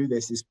able to do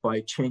this is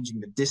by changing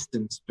the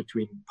distance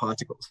between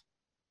particles.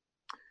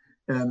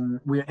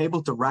 We are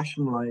able to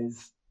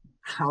rationalize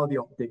how the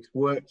optics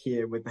work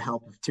here with the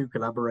help of two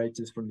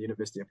collaborators from the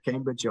University of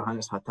Cambridge,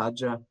 Johannes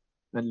Hataja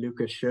and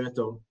Lucas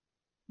Schertel.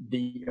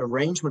 The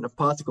arrangement of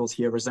particles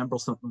here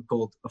resembles something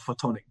called a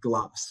photonic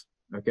glass,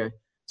 okay?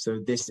 So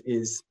this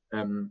is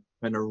an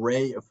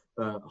array of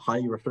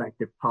highly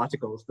reflective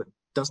particles that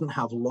doesn't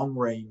have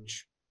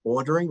long-range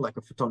ordering like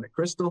a photonic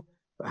crystal,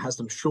 but has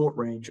some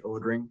short-range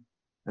ordering,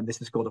 and this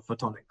is called a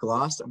photonic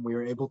glass, and we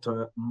were able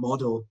to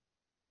model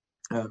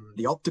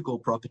the optical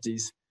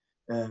properties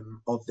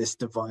of this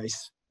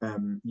device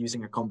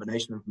using a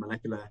combination of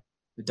molecular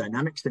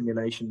dynamic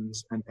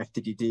simulations and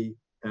FTDD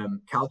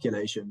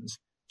calculations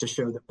to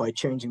show that by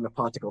changing the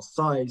particle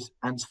size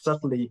and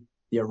subtly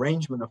the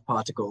arrangement of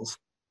particles,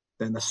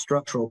 then the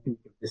structural peak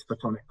of this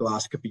photonic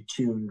glass could be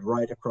tuned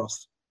right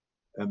across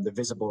the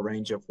visible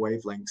range of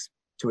wavelengths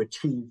to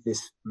achieve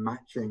this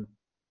matching,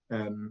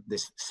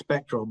 this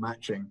spectral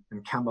matching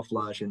and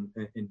camouflage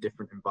in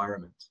different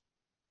environments.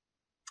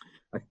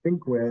 I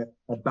think we're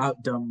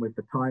about done with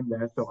the time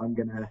there, so I'm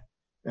going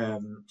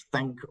to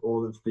thank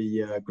all of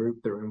the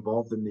group that are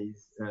involved in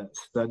these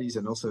studies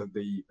and also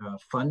the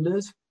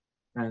funders,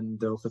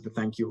 and also to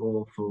thank you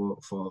all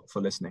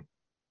for listening.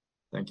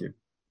 Thank you.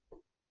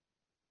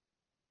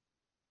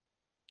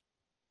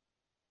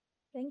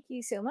 Thank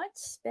you so much,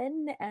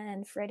 Ben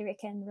and Frederick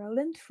and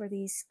Roland, for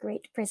these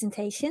great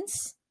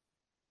presentations.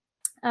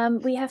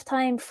 We have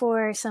time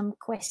for some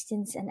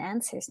questions and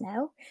answers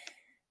now.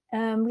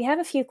 We have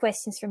a few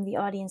questions from the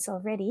audience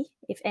already.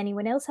 If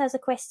anyone else has a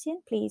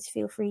question, please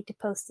feel free to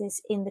post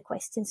this in the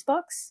questions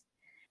box.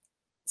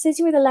 Since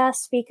you were the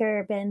last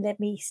speaker, Ben, let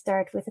me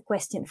start with a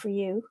question for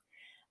you.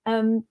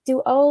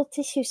 Do all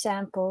tissue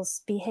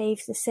samples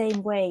behave the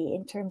same way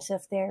in terms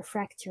of their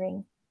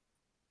fracturing?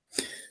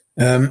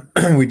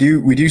 We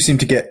do seem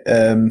to get,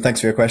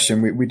 thanks for your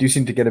question. We do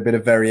seem to get a bit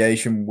of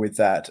variation with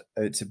that.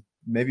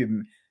 Maybe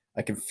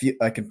I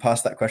can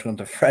pass that question on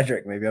to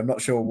Frederick. Maybe I'm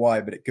not sure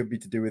why, but it could be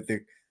to do with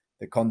the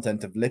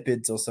content of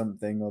lipids or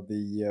something, or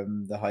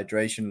the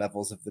hydration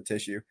levels of the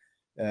tissue.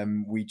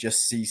 We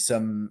just see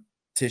some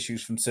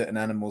tissues from certain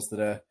animals that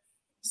are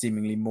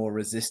seemingly more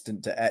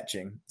resistant to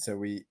etching.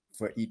 So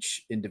for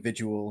each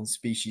individual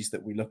species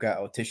that we look at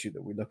or tissue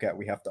that we look at,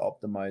 we have to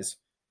optimize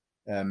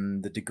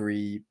the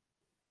degree,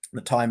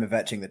 the time of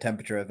etching, the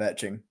temperature of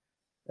etching,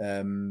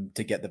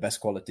 to get the best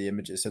quality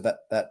images. So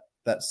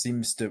that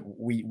seems to,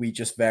 we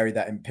just vary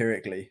that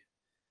empirically.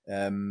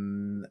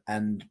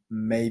 And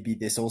maybe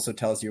this also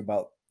tells you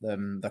about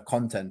the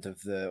content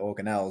of the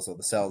organelles or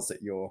the cells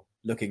that you're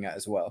looking at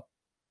as well.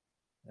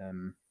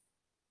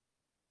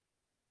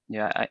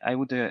 Yeah, I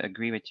would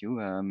agree with you.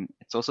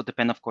 It's also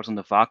depend, of course, on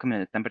the vacuum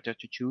and the temperature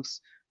to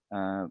choose.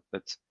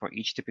 But for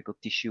each typical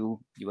tissue,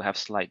 you have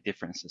slight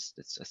differences.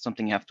 It's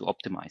something you have to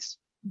optimize.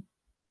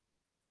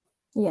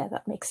 Yeah,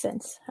 that makes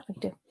sense.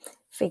 Having to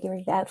figure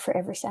it out for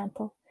every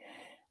sample.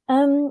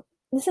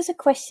 This is a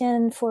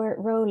question for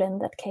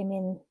Roland that came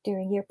in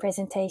during your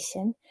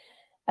presentation.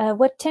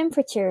 What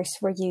temperatures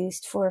were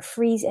used for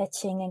freeze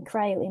etching and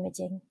cryo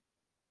imaging?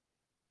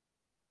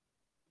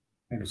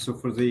 So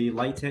for the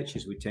light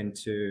etches, we tend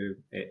to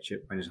etch at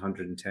minus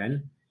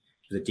 110.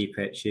 For the deep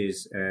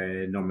etches,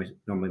 normally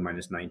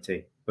minus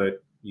 90.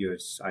 But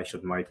as I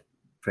showed in my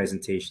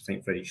presentation, I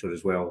think Freddie showed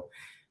as well,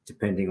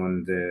 depending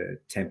on the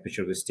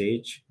temperature of the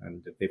stage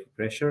and the vapor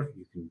pressure,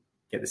 you can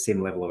get the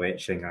same level of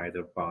etching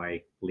either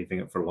by leaving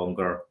it for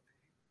longer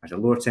at a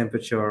lower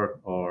temperature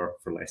or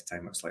for less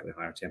time at a slightly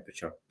higher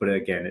temperature. But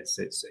again, it's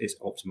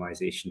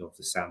optimization of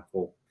the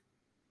sample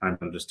and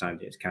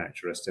understanding its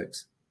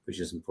characteristics, which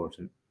is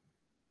important.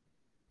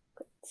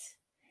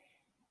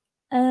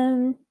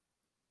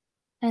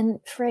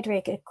 And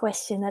Frederick, a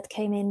question that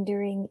came in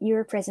during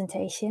your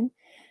presentation.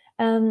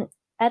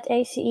 At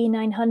ACE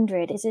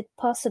 900, is it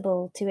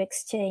possible to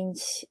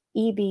exchange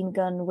E-beam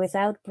gun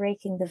without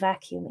breaking the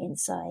vacuum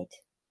inside?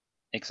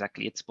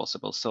 Exactly, it's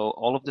possible. So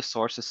all of the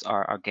sources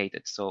are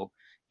gated. So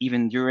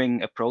even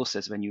during a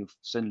process, when you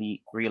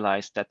suddenly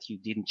realize that you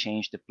didn't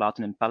change the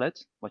platinum palette,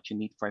 what you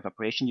need for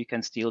evaporation, you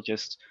can still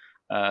just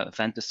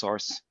vent the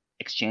source,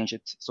 exchange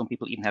it. Some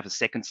people even have a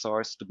second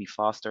source to be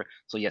faster.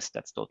 So yes,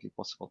 that's totally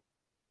possible.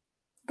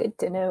 Good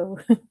to know.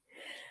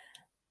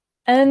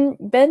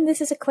 Ben, this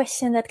is a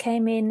question that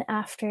came in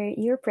after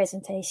your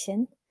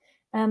presentation.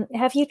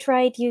 Have you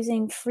tried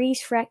using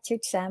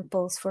freeze-fractured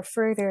samples for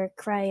further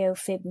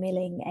cryo-fib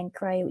milling and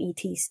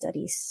cryo-ET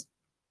studies?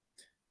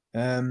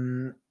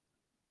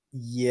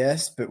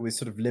 Yes, but with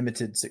sort of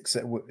limited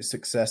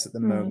success at the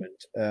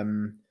moment.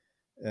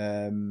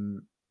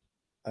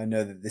 I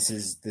know that this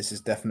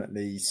is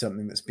definitely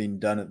something that's been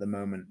done at the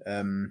moment.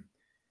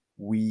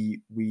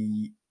 We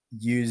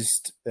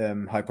used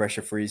high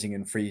pressure freezing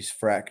and freeze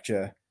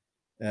fracture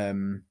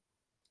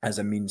as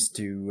a means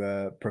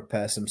to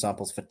prepare some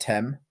samples for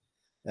TEM,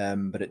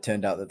 but it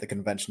turned out that the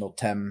conventional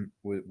TEM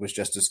was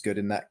just as good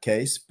in that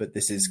case. But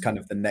this is kind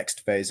of the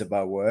next phase of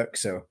our work.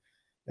 So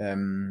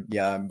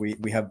yeah,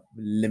 we have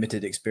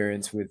limited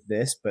experience with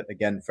this, but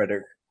again,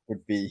 Frederick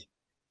would be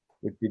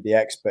the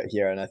expert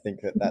here, and I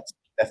think that that's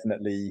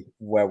definitely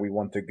where we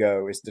want to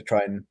go, is to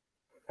try and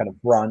kind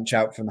of branch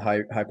out from the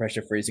high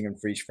pressure freezing and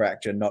freeze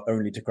fracture, not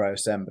only to cryo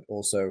SEM, but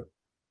also,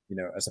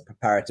 as a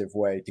preparative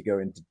way to go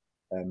into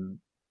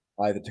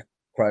either to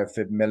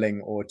cryo-fib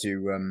milling or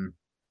to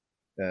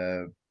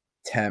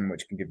TEM,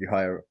 which can give you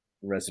higher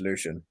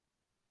resolution.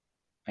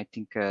 I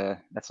think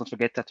let's not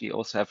forget that we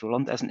also have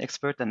Roland as an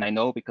expert, and I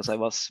know because I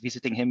was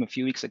visiting him a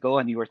few weeks ago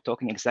and we were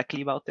talking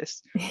exactly about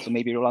this. So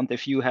maybe Roland,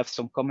 if you have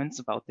some comments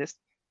about this.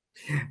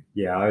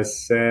 Yeah,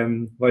 it's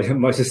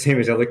much the same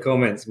as other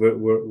comments.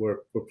 We're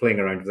playing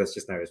around with this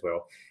just now as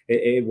well.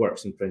 It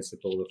works in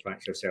principle. The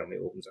fracture certainly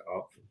opens it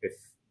up. If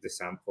the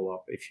sample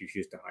up, if you've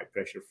used a high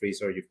pressure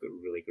freezer, you've got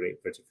really great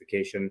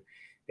vitrification.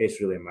 It's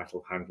really a matter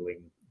of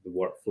handling the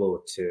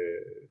workflow to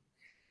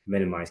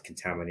minimize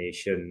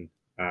contamination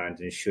and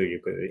ensure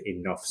you've got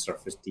enough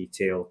surface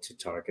detail to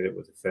target it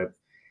with the fib.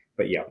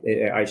 But yeah,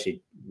 it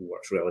actually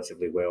works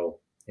relatively well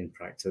in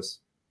practice.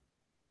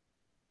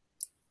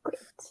 Great,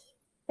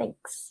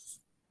 thanks.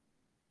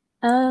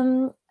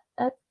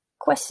 A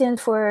question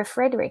for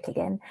Frederick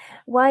again.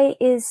 Why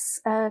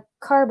is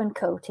carbon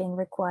coating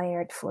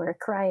required for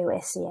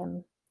cryo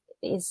SEM?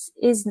 Is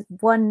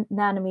 1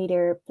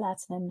 nanometer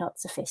platinum not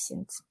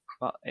sufficient?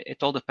 Well,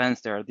 it all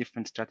depends. There are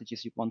different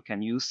strategies one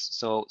can use.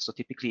 So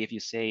typically, if you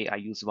say I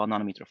use 1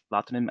 nanometer of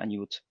platinum and you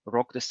would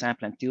rock the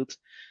sample and tilt,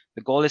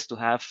 the goal is to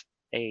have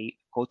a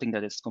coating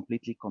that is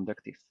completely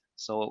conductive.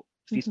 So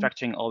freeze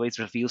fracturing always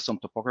reveals some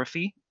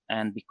topography,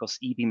 and because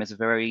E-beam is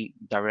very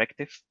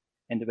directive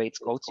in the way it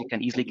coats, you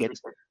can easily get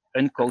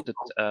uncoated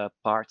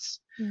parts.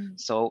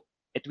 So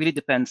it really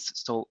depends.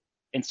 So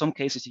in some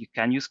cases you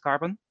can use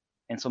carbon,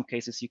 in some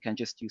cases you can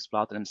just use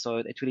platinum. So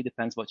it really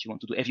depends what you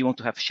want to do. If you want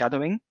to have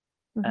shadowing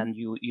and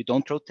you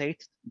don't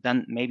rotate,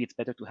 then maybe it's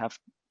better to have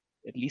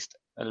at least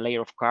a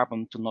layer of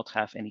carbon to not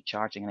have any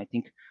charging. And I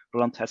think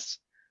Roland has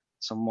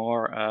some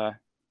more.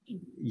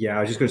 Yeah,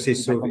 I was just going to say,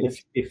 so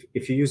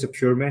if you use a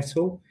pure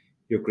metal,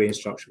 your grain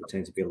structure will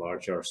tend to be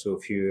larger. So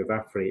if you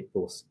evaporate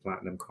both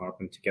platinum and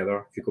carbon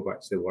together, if you go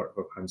back to the work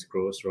of Hans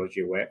Gross,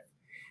 Roger Webb,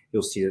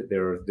 you'll see that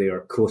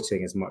their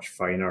coating is much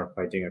finer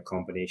by doing a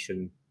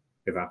combination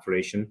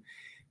evaporation.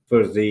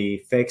 For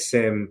the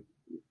FEGSEM,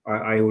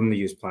 I only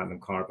use platinum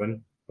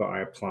carbon, but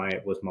I apply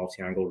it with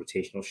multi-angle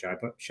rotational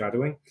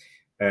shadowing.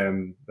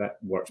 That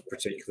works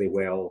particularly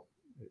well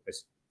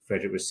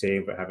Frederick was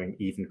saying about having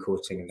even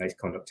coating and nice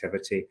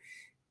conductivity.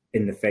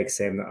 In the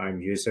FEG-SEM that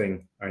I'm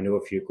using, I know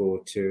if you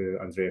go to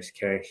Andreas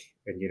Kech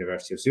in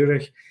University of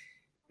Zurich,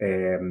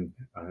 and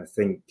I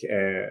think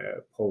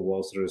Paul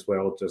Walser as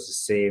well does the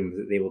same,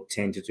 that they will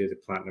tend to do the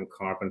platinum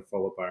carbon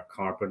followed by a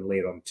carbon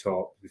layer on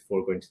top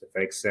before going to the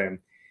FEG-SEM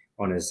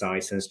on a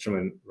Zeiss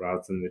instrument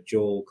rather than the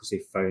Joule, because they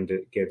found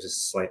it gives a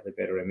slightly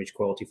better image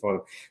quality for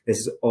them. This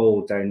is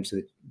all down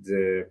to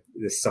the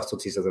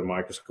subtleties of the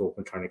microscope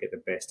and trying to get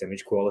the best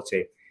image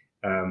quality.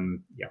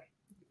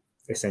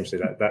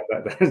 Essentially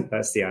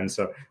that's the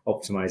answer.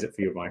 Optimize it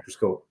for your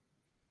microscope.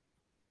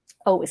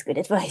 Always good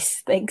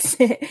advice. Thanks.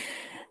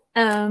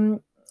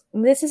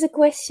 This is a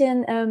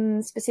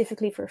question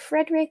specifically for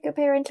Frederick,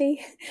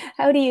 apparently.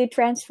 How do you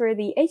transfer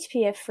the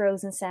HPF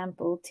frozen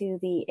sample to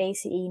the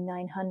ACE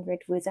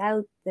 900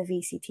 without the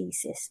VCT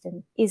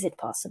system? Is it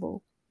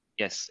possible?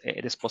 Yes,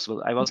 it is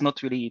possible. I was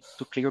not really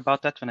too clear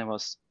about that when I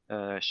was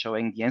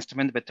showing the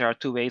instrument, but there are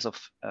two ways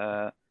of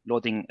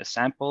loading a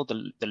sample.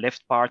 The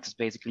left part is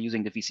basically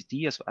using the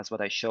VCT as what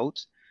I showed.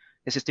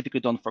 This is typically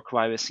done for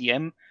Cryo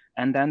SEM.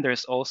 And then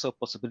there's also a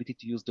possibility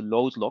to use the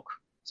load lock.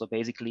 So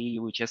basically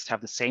you would just have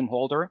the same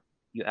holder,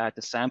 you add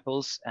the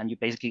samples, and you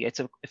basically,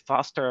 it's a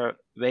faster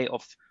way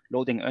of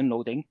loading,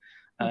 unloading.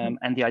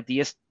 And the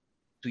idea is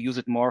to use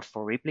it more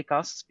for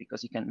replicas,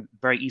 because you can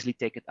very easily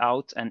take it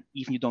out, and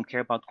even you don't care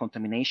about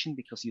contamination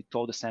because you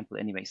thaw the sample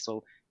anyway.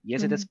 So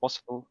yes, it is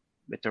possible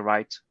with the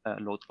right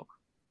load lock.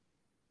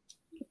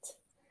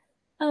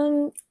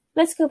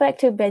 Let's go back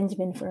to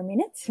Benjamin for a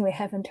minute. We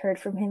haven't heard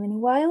from him in a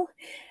while.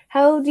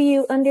 How do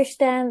you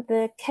understand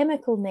the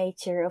chemical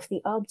nature of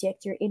the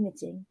object you're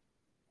imaging?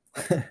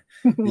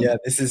 Yeah,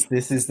 this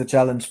is the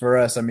challenge for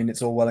us. I mean,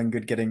 it's all well and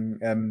good getting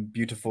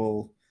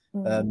beautiful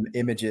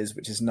images,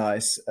 which is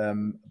nice,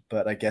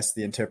 but I guess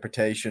the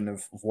interpretation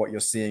of what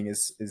you're seeing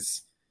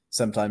is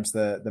sometimes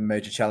the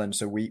major challenge.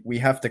 So we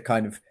have to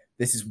kind of,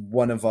 this is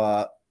one of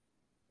our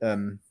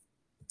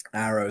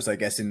arrows, I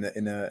guess,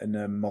 in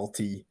a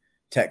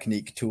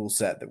multi-technique tool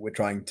set that we're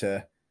trying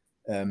to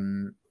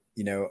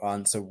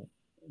answer.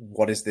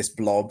 What is this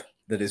blob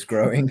that is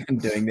growing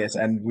and doing this?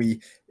 And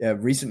we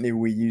recently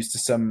we used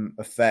some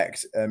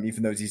effect,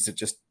 even though these are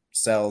just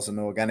cells and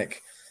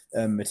organic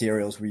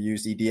materials, we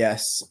used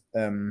EDS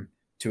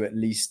to at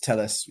least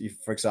tell us, if,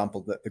 for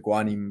example, that the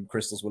guanine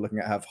crystals we're looking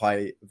at have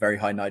very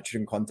high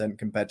nitrogen content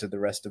compared to the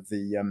rest of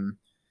the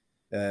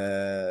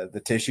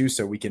tissue.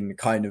 So we can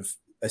kind of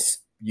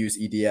use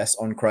EDS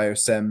on Cryo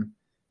SEM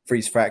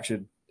freeze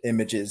fractured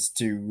images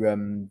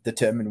to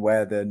determine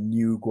where the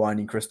new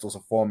guanine crystals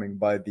are forming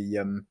by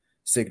the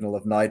signal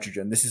of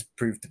nitrogen. This has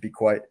proved to be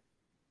quite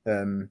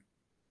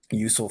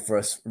useful for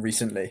us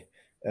recently.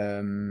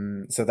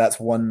 So that's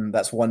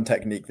one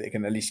technique that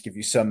can at least give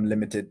you some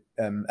limited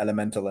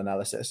elemental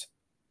analysis.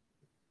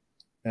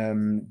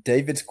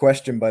 David's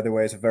question, by the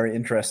way, is a very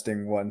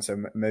interesting one.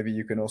 So maybe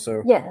you can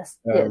also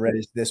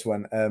raise this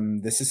one.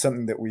 This is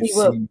something that we've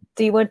seen.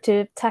 Do you want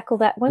to tackle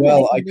that one?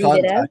 Well, I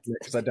can't tackle it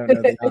because I don't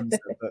know the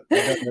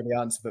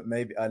answer. But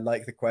maybe I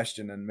like the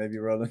question, and maybe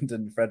Roland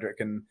and Frederick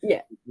can.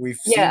 Yeah,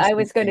 I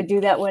was going to do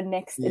that one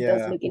next. It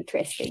does look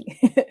interesting.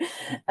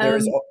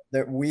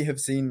 We have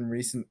seen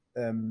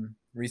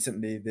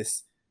recently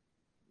this,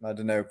 I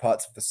don't know,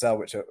 parts of the cell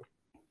which are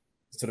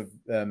sort of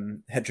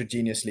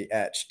heterogeneously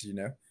etched, and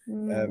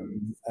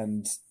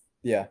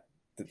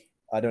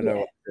I don't know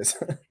what it is.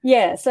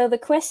 Yeah, so the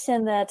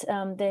question that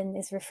Ben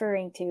is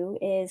referring to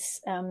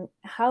is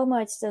how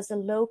much does the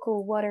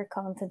local water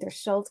content or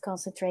salt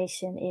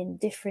concentration in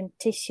different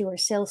tissue or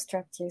cell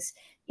structures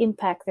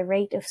impact the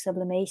rate of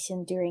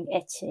sublimation during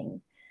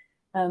etching?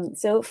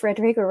 So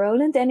Frederick or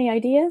Roland, any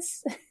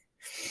ideas?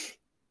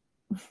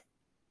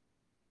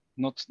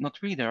 Not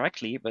really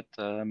directly, but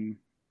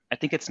I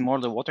think it's more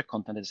the water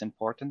content is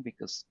important,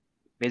 because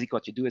basically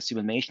what you do is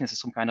sublimation is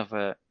some kind of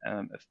a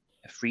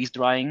freeze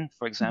drying,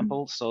 for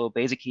example. So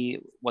basically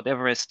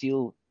whatever is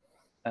still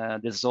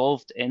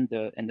dissolved in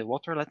the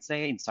water, let's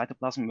say, in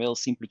cytoplasm, will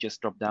simply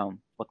just drop down.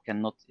 What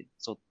cannot.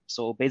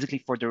 So basically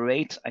for the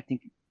rate, I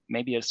think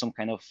maybe there's some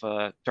kind of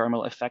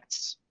thermal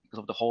effects because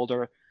of the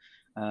holder.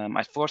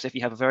 Of course, if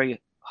you have very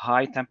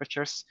high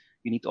temperatures,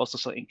 you need also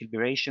some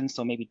incubation.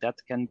 So maybe that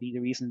can be the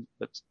reason,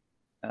 but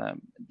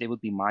they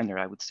would be minor,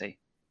 I would say.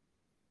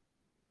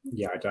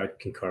 Yeah, I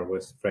concur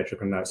with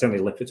Frederick on that.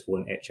 Certainly lipids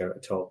won't etch out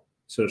at all.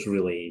 So it's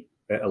really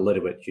a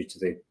little bit due to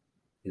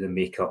the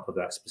makeup of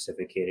that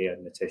specific area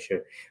in the tissue.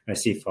 And I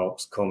see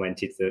Fox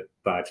commented that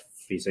bad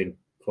freezing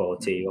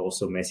quality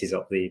also messes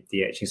up the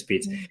etching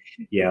speed.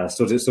 Yeah,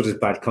 so does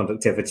bad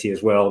conductivity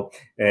as well.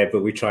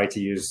 But we try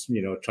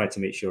to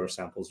make sure our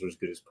samples are as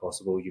good as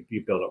possible. You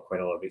build up quite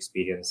a lot of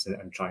experience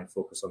and try and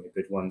focus on the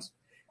good ones.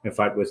 In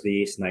fact, with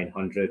the ACE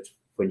 900,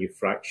 when you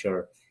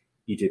fracture,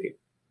 you do get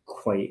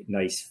quite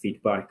nice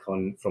feedback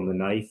from the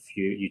knife.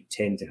 You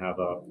tend to have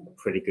a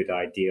pretty good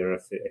idea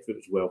if it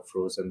was well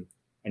frozen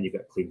and you've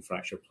got a clean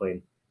fracture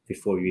plane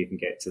before you even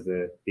get to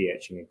the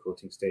etching and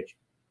coating stage.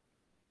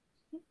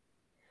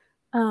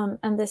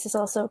 And this is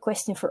also a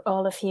question for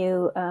all of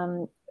you.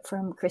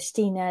 from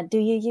Christina. Do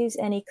you use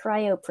any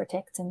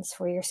cryoprotectants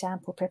for your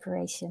sample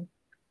preparation?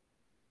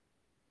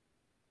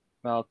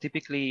 Well,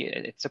 typically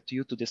it's up to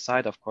you to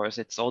decide, of course.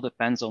 It all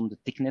depends on the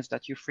thickness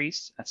that you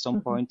freeze. At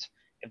some point,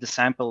 if the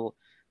sample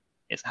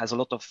has a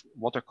lot of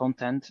water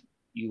content,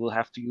 you will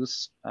have to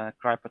use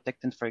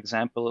cryoprotectant. For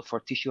example, for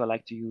tissue, I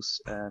like to use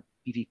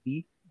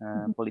PVP,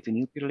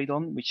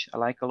 polyvinylpyrrolidone, which I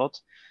like a lot.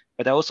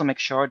 But I also make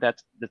sure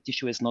that the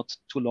tissue is not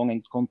too long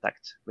in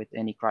contact with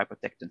any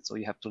cryoprotectant. So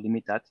you have to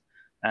limit that.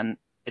 And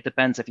it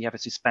depends. If you have a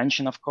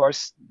suspension, of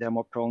course, they're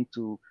more prone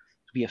to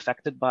be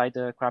affected by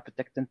the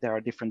cryoprotectant. There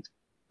are different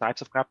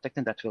types of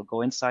cryoprotectant that will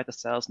go inside the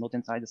cells, not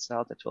inside the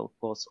cell, that will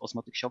cause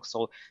osmotic shock.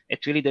 So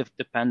it really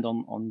depends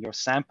on your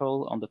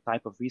sample, on the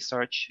type of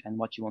research, and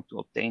what you want to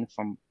obtain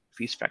from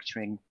freeze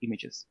fracturing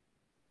images.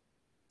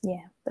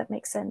 Yeah, that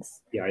makes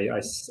sense. Yeah, I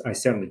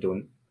certainly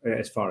don't,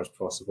 as far as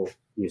possible,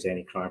 use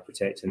any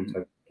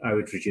cryoprotectant. I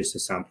would reduce the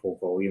sample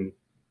volume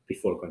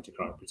before going to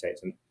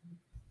cryoprotectant.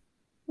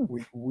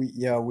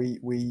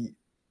 We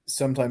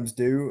sometimes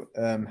do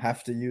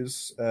have to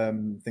use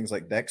things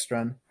like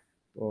dextran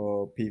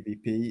or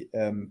PVP,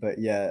 but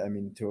yeah, I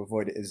mean, to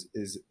avoid it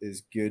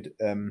is good,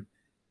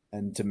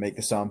 and to make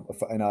the sample,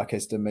 in our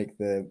case, to make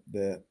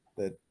the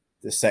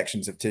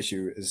sections of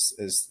tissue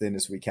as thin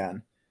as we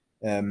can,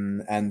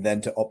 and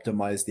then to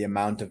optimize the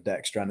amount of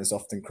dextran is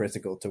often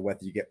critical to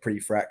whether you get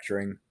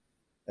pre-fracturing,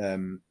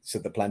 so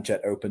the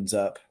planchette opens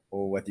up,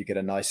 or whether you get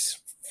a nice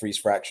freeze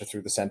fracture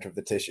through the center of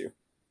the tissue.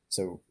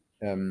 So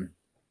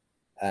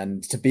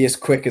and to be as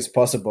quick as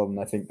possible, and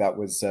I think that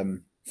was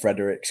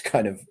Frederick's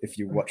kind of, if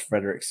you watch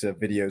Frederick's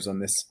videos on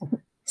this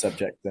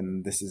subject,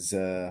 then this is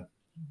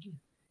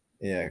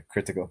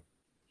critical.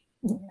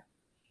 Yeah.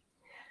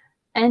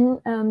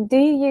 And do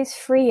you use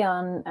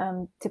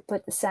Freon to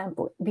put the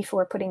sample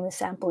before putting the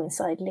sample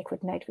inside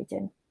liquid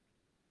nitrogen?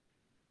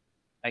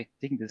 I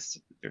think this.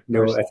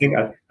 No, I think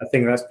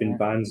that's been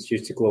banned due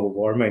to global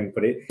warming,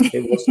 but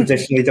it was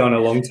traditionally done a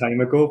long time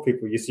ago.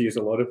 People used to use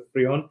a lot of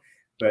Freon,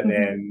 but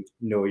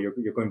no, you're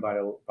going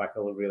back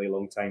a really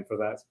long time for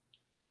that.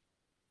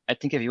 I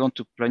think if you want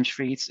to plunge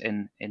freeze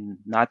in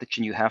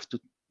nitrogen, you have to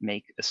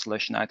make a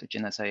slush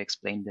nitrogen, as I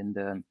explained in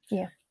the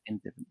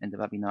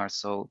webinar.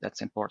 So that's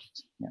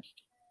important. Yeah.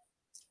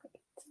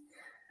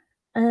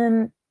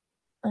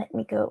 Let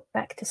me go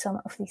back to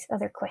some of these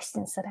other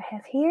questions that I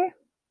have here.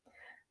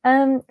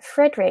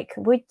 Frederick,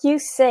 would you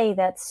say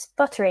that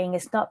sputtering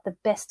is not the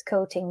best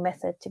coating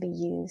method to be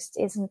used?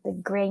 Isn't the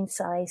grain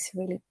size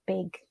really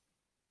big?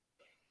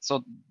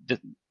 So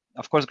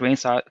of course, grain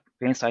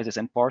size is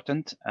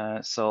important.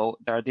 So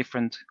there are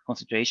different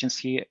considerations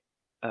here.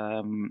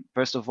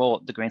 First of all,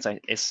 the grain size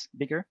is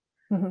bigger,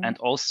 and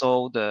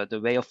also the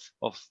way of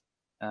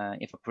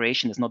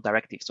evaporation is not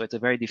directive. So it's a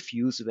very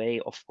diffuse way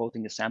of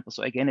coating the sample.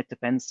 So again, it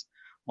depends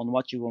on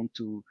what you want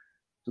to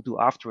do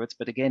afterwards.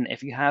 But again,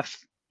 if you have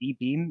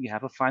E-beam, you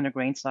have a finer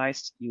grain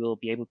size, you will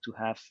be able to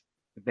have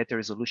a better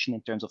resolution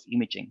in terms of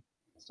imaging.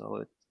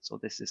 So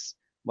this is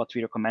what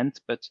we recommend,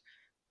 but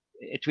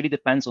it really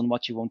depends on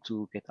what you want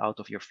to get out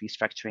of your freeze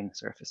fracturing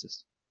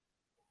surfaces.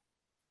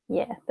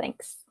 Yeah,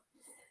 thanks.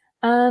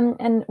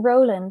 And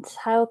Roland,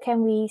 how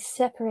can we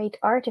separate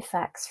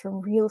artifacts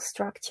from real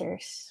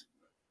structures?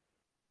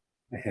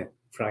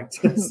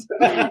 Practice.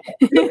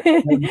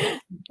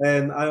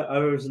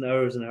 Hours and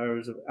hours and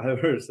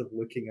hours of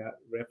looking at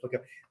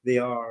replica.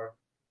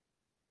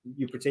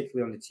 You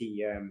particularly on the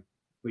TEM,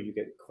 where you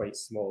get quite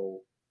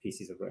small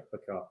pieces of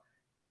replica,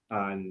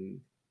 and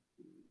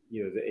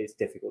it's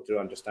difficult to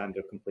understand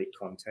their complete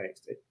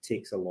context. It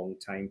takes a long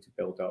time to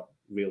build up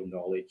real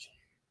knowledge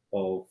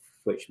of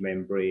which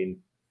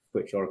membrane,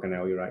 which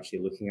organelle you're actually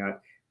looking at.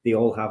 They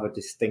all have a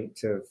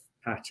distinctive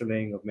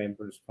patterning of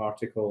membranous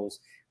particles.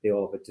 They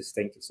all have a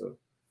distinctive sort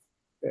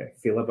of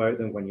feel about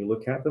them when you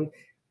look at them,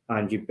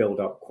 and you build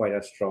up quite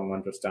a strong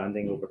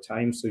understanding over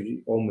time. So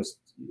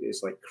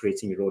it's like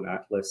creating your own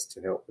atlas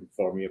to help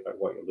inform you about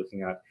what you're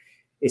looking at.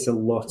 It's a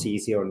lot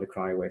easier on the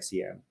Cryo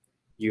SEM.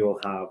 You'll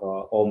have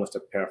almost a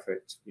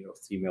perfect,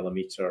 3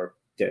 millimeter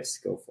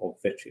disc of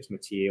vitreous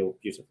material,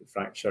 beautifully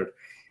fractured,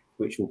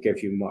 which will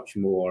give you much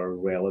more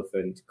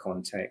relevant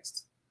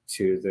context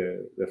to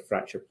the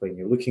fracture plane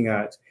you're looking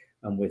at.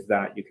 And with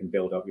that, you can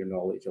build up your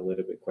knowledge a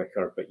little bit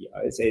quicker. But yeah,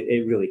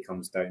 it really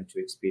comes down to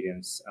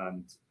experience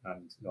and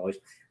knowledge,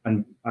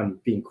 and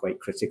being quite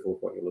critical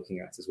of what you're looking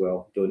at as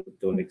well.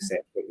 Don't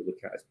accept what you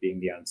look at as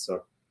being the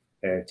answer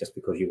just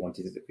because you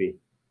wanted it to be.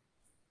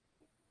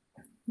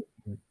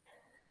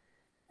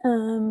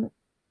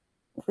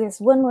 There's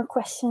one more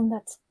question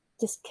that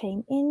just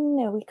came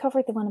in. We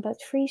covered the one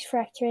about freeze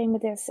fracturing,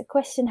 but there's a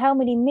question: how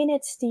many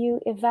minutes do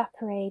you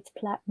evaporate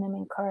platinum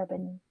and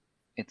carbon?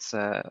 It's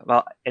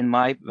well, in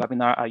my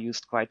webinar I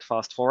used quite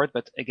fast forward,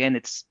 but again,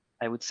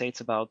 I would say it's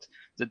about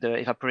the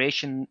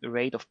evaporation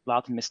rate of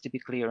platinum is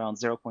typically around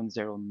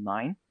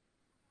 0.09.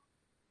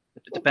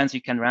 It depends,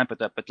 you can ramp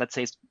it up, but let's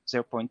say it's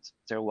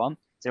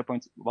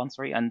 0.1,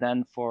 sorry, and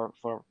then for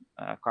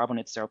carbon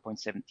it's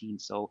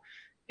 0.17. So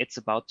it's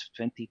about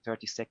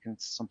 20-30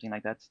 seconds, something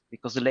like that,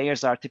 because the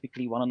layers are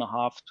typically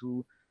 1.5,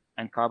 2,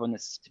 and carbon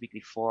is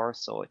typically 4,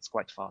 so it's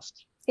quite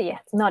fast. Yeah,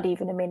 it's not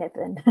even a minute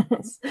then.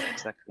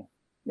 Exactly.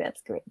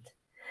 That's great.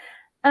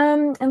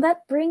 And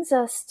that brings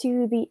us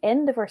to the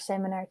end of our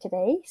seminar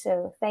today.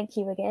 So thank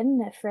you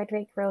again,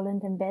 Frederick,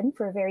 Roland, and Ben,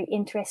 for very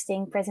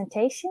interesting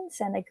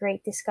presentations and a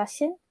great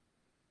discussion.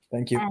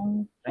 Thank you.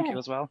 And, Thank you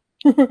as well.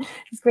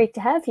 It's great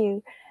to have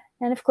you.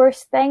 And of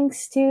course,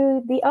 thanks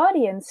to the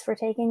audience for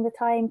taking the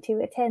time to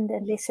attend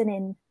and listen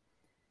in.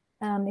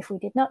 If we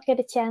did not get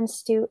a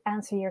chance to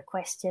answer your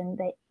question,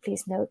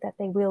 please note that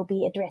they will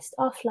be addressed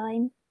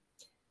offline.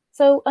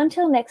 So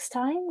until next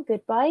time,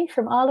 goodbye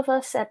from all of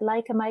us at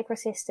Leica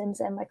Microsystems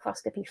and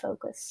Microscopy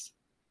Focus.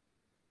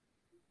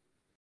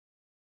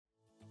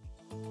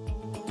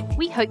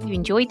 We hope you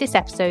enjoyed this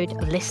episode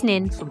of Listen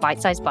In from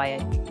Bite Size Bio.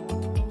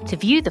 To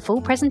view the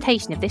full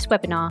presentation of this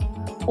webinar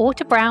or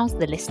to browse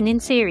the Listen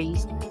In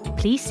series,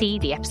 please see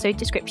the episode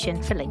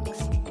description for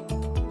links.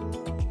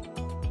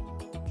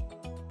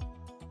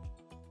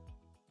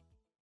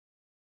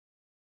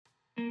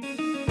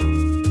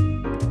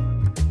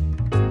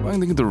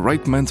 Finding the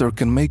right mentor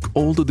can make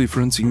all the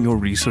difference in your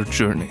research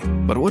journey.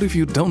 But what if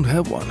you don't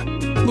have one?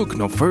 Look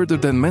no further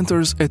than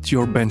Mentors at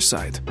Your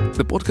Benchside,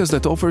 the podcast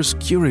that offers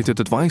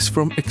curated advice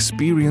from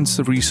experienced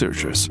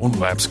researchers on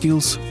lab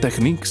skills,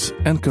 techniques,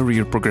 and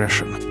career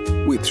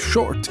progression. With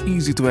short,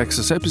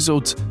 easy-to-access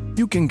episodes,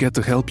 you can get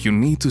the help you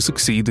need to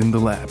succeed in the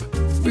lab.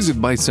 Visit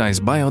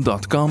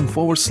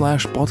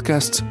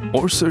bitesizebio.com/podcasts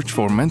or search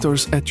for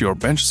Mentors at Your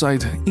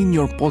Benchside in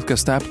your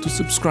podcast app to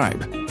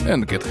subscribe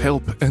and get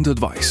help and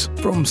advice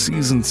from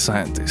seasoned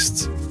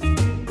scientists.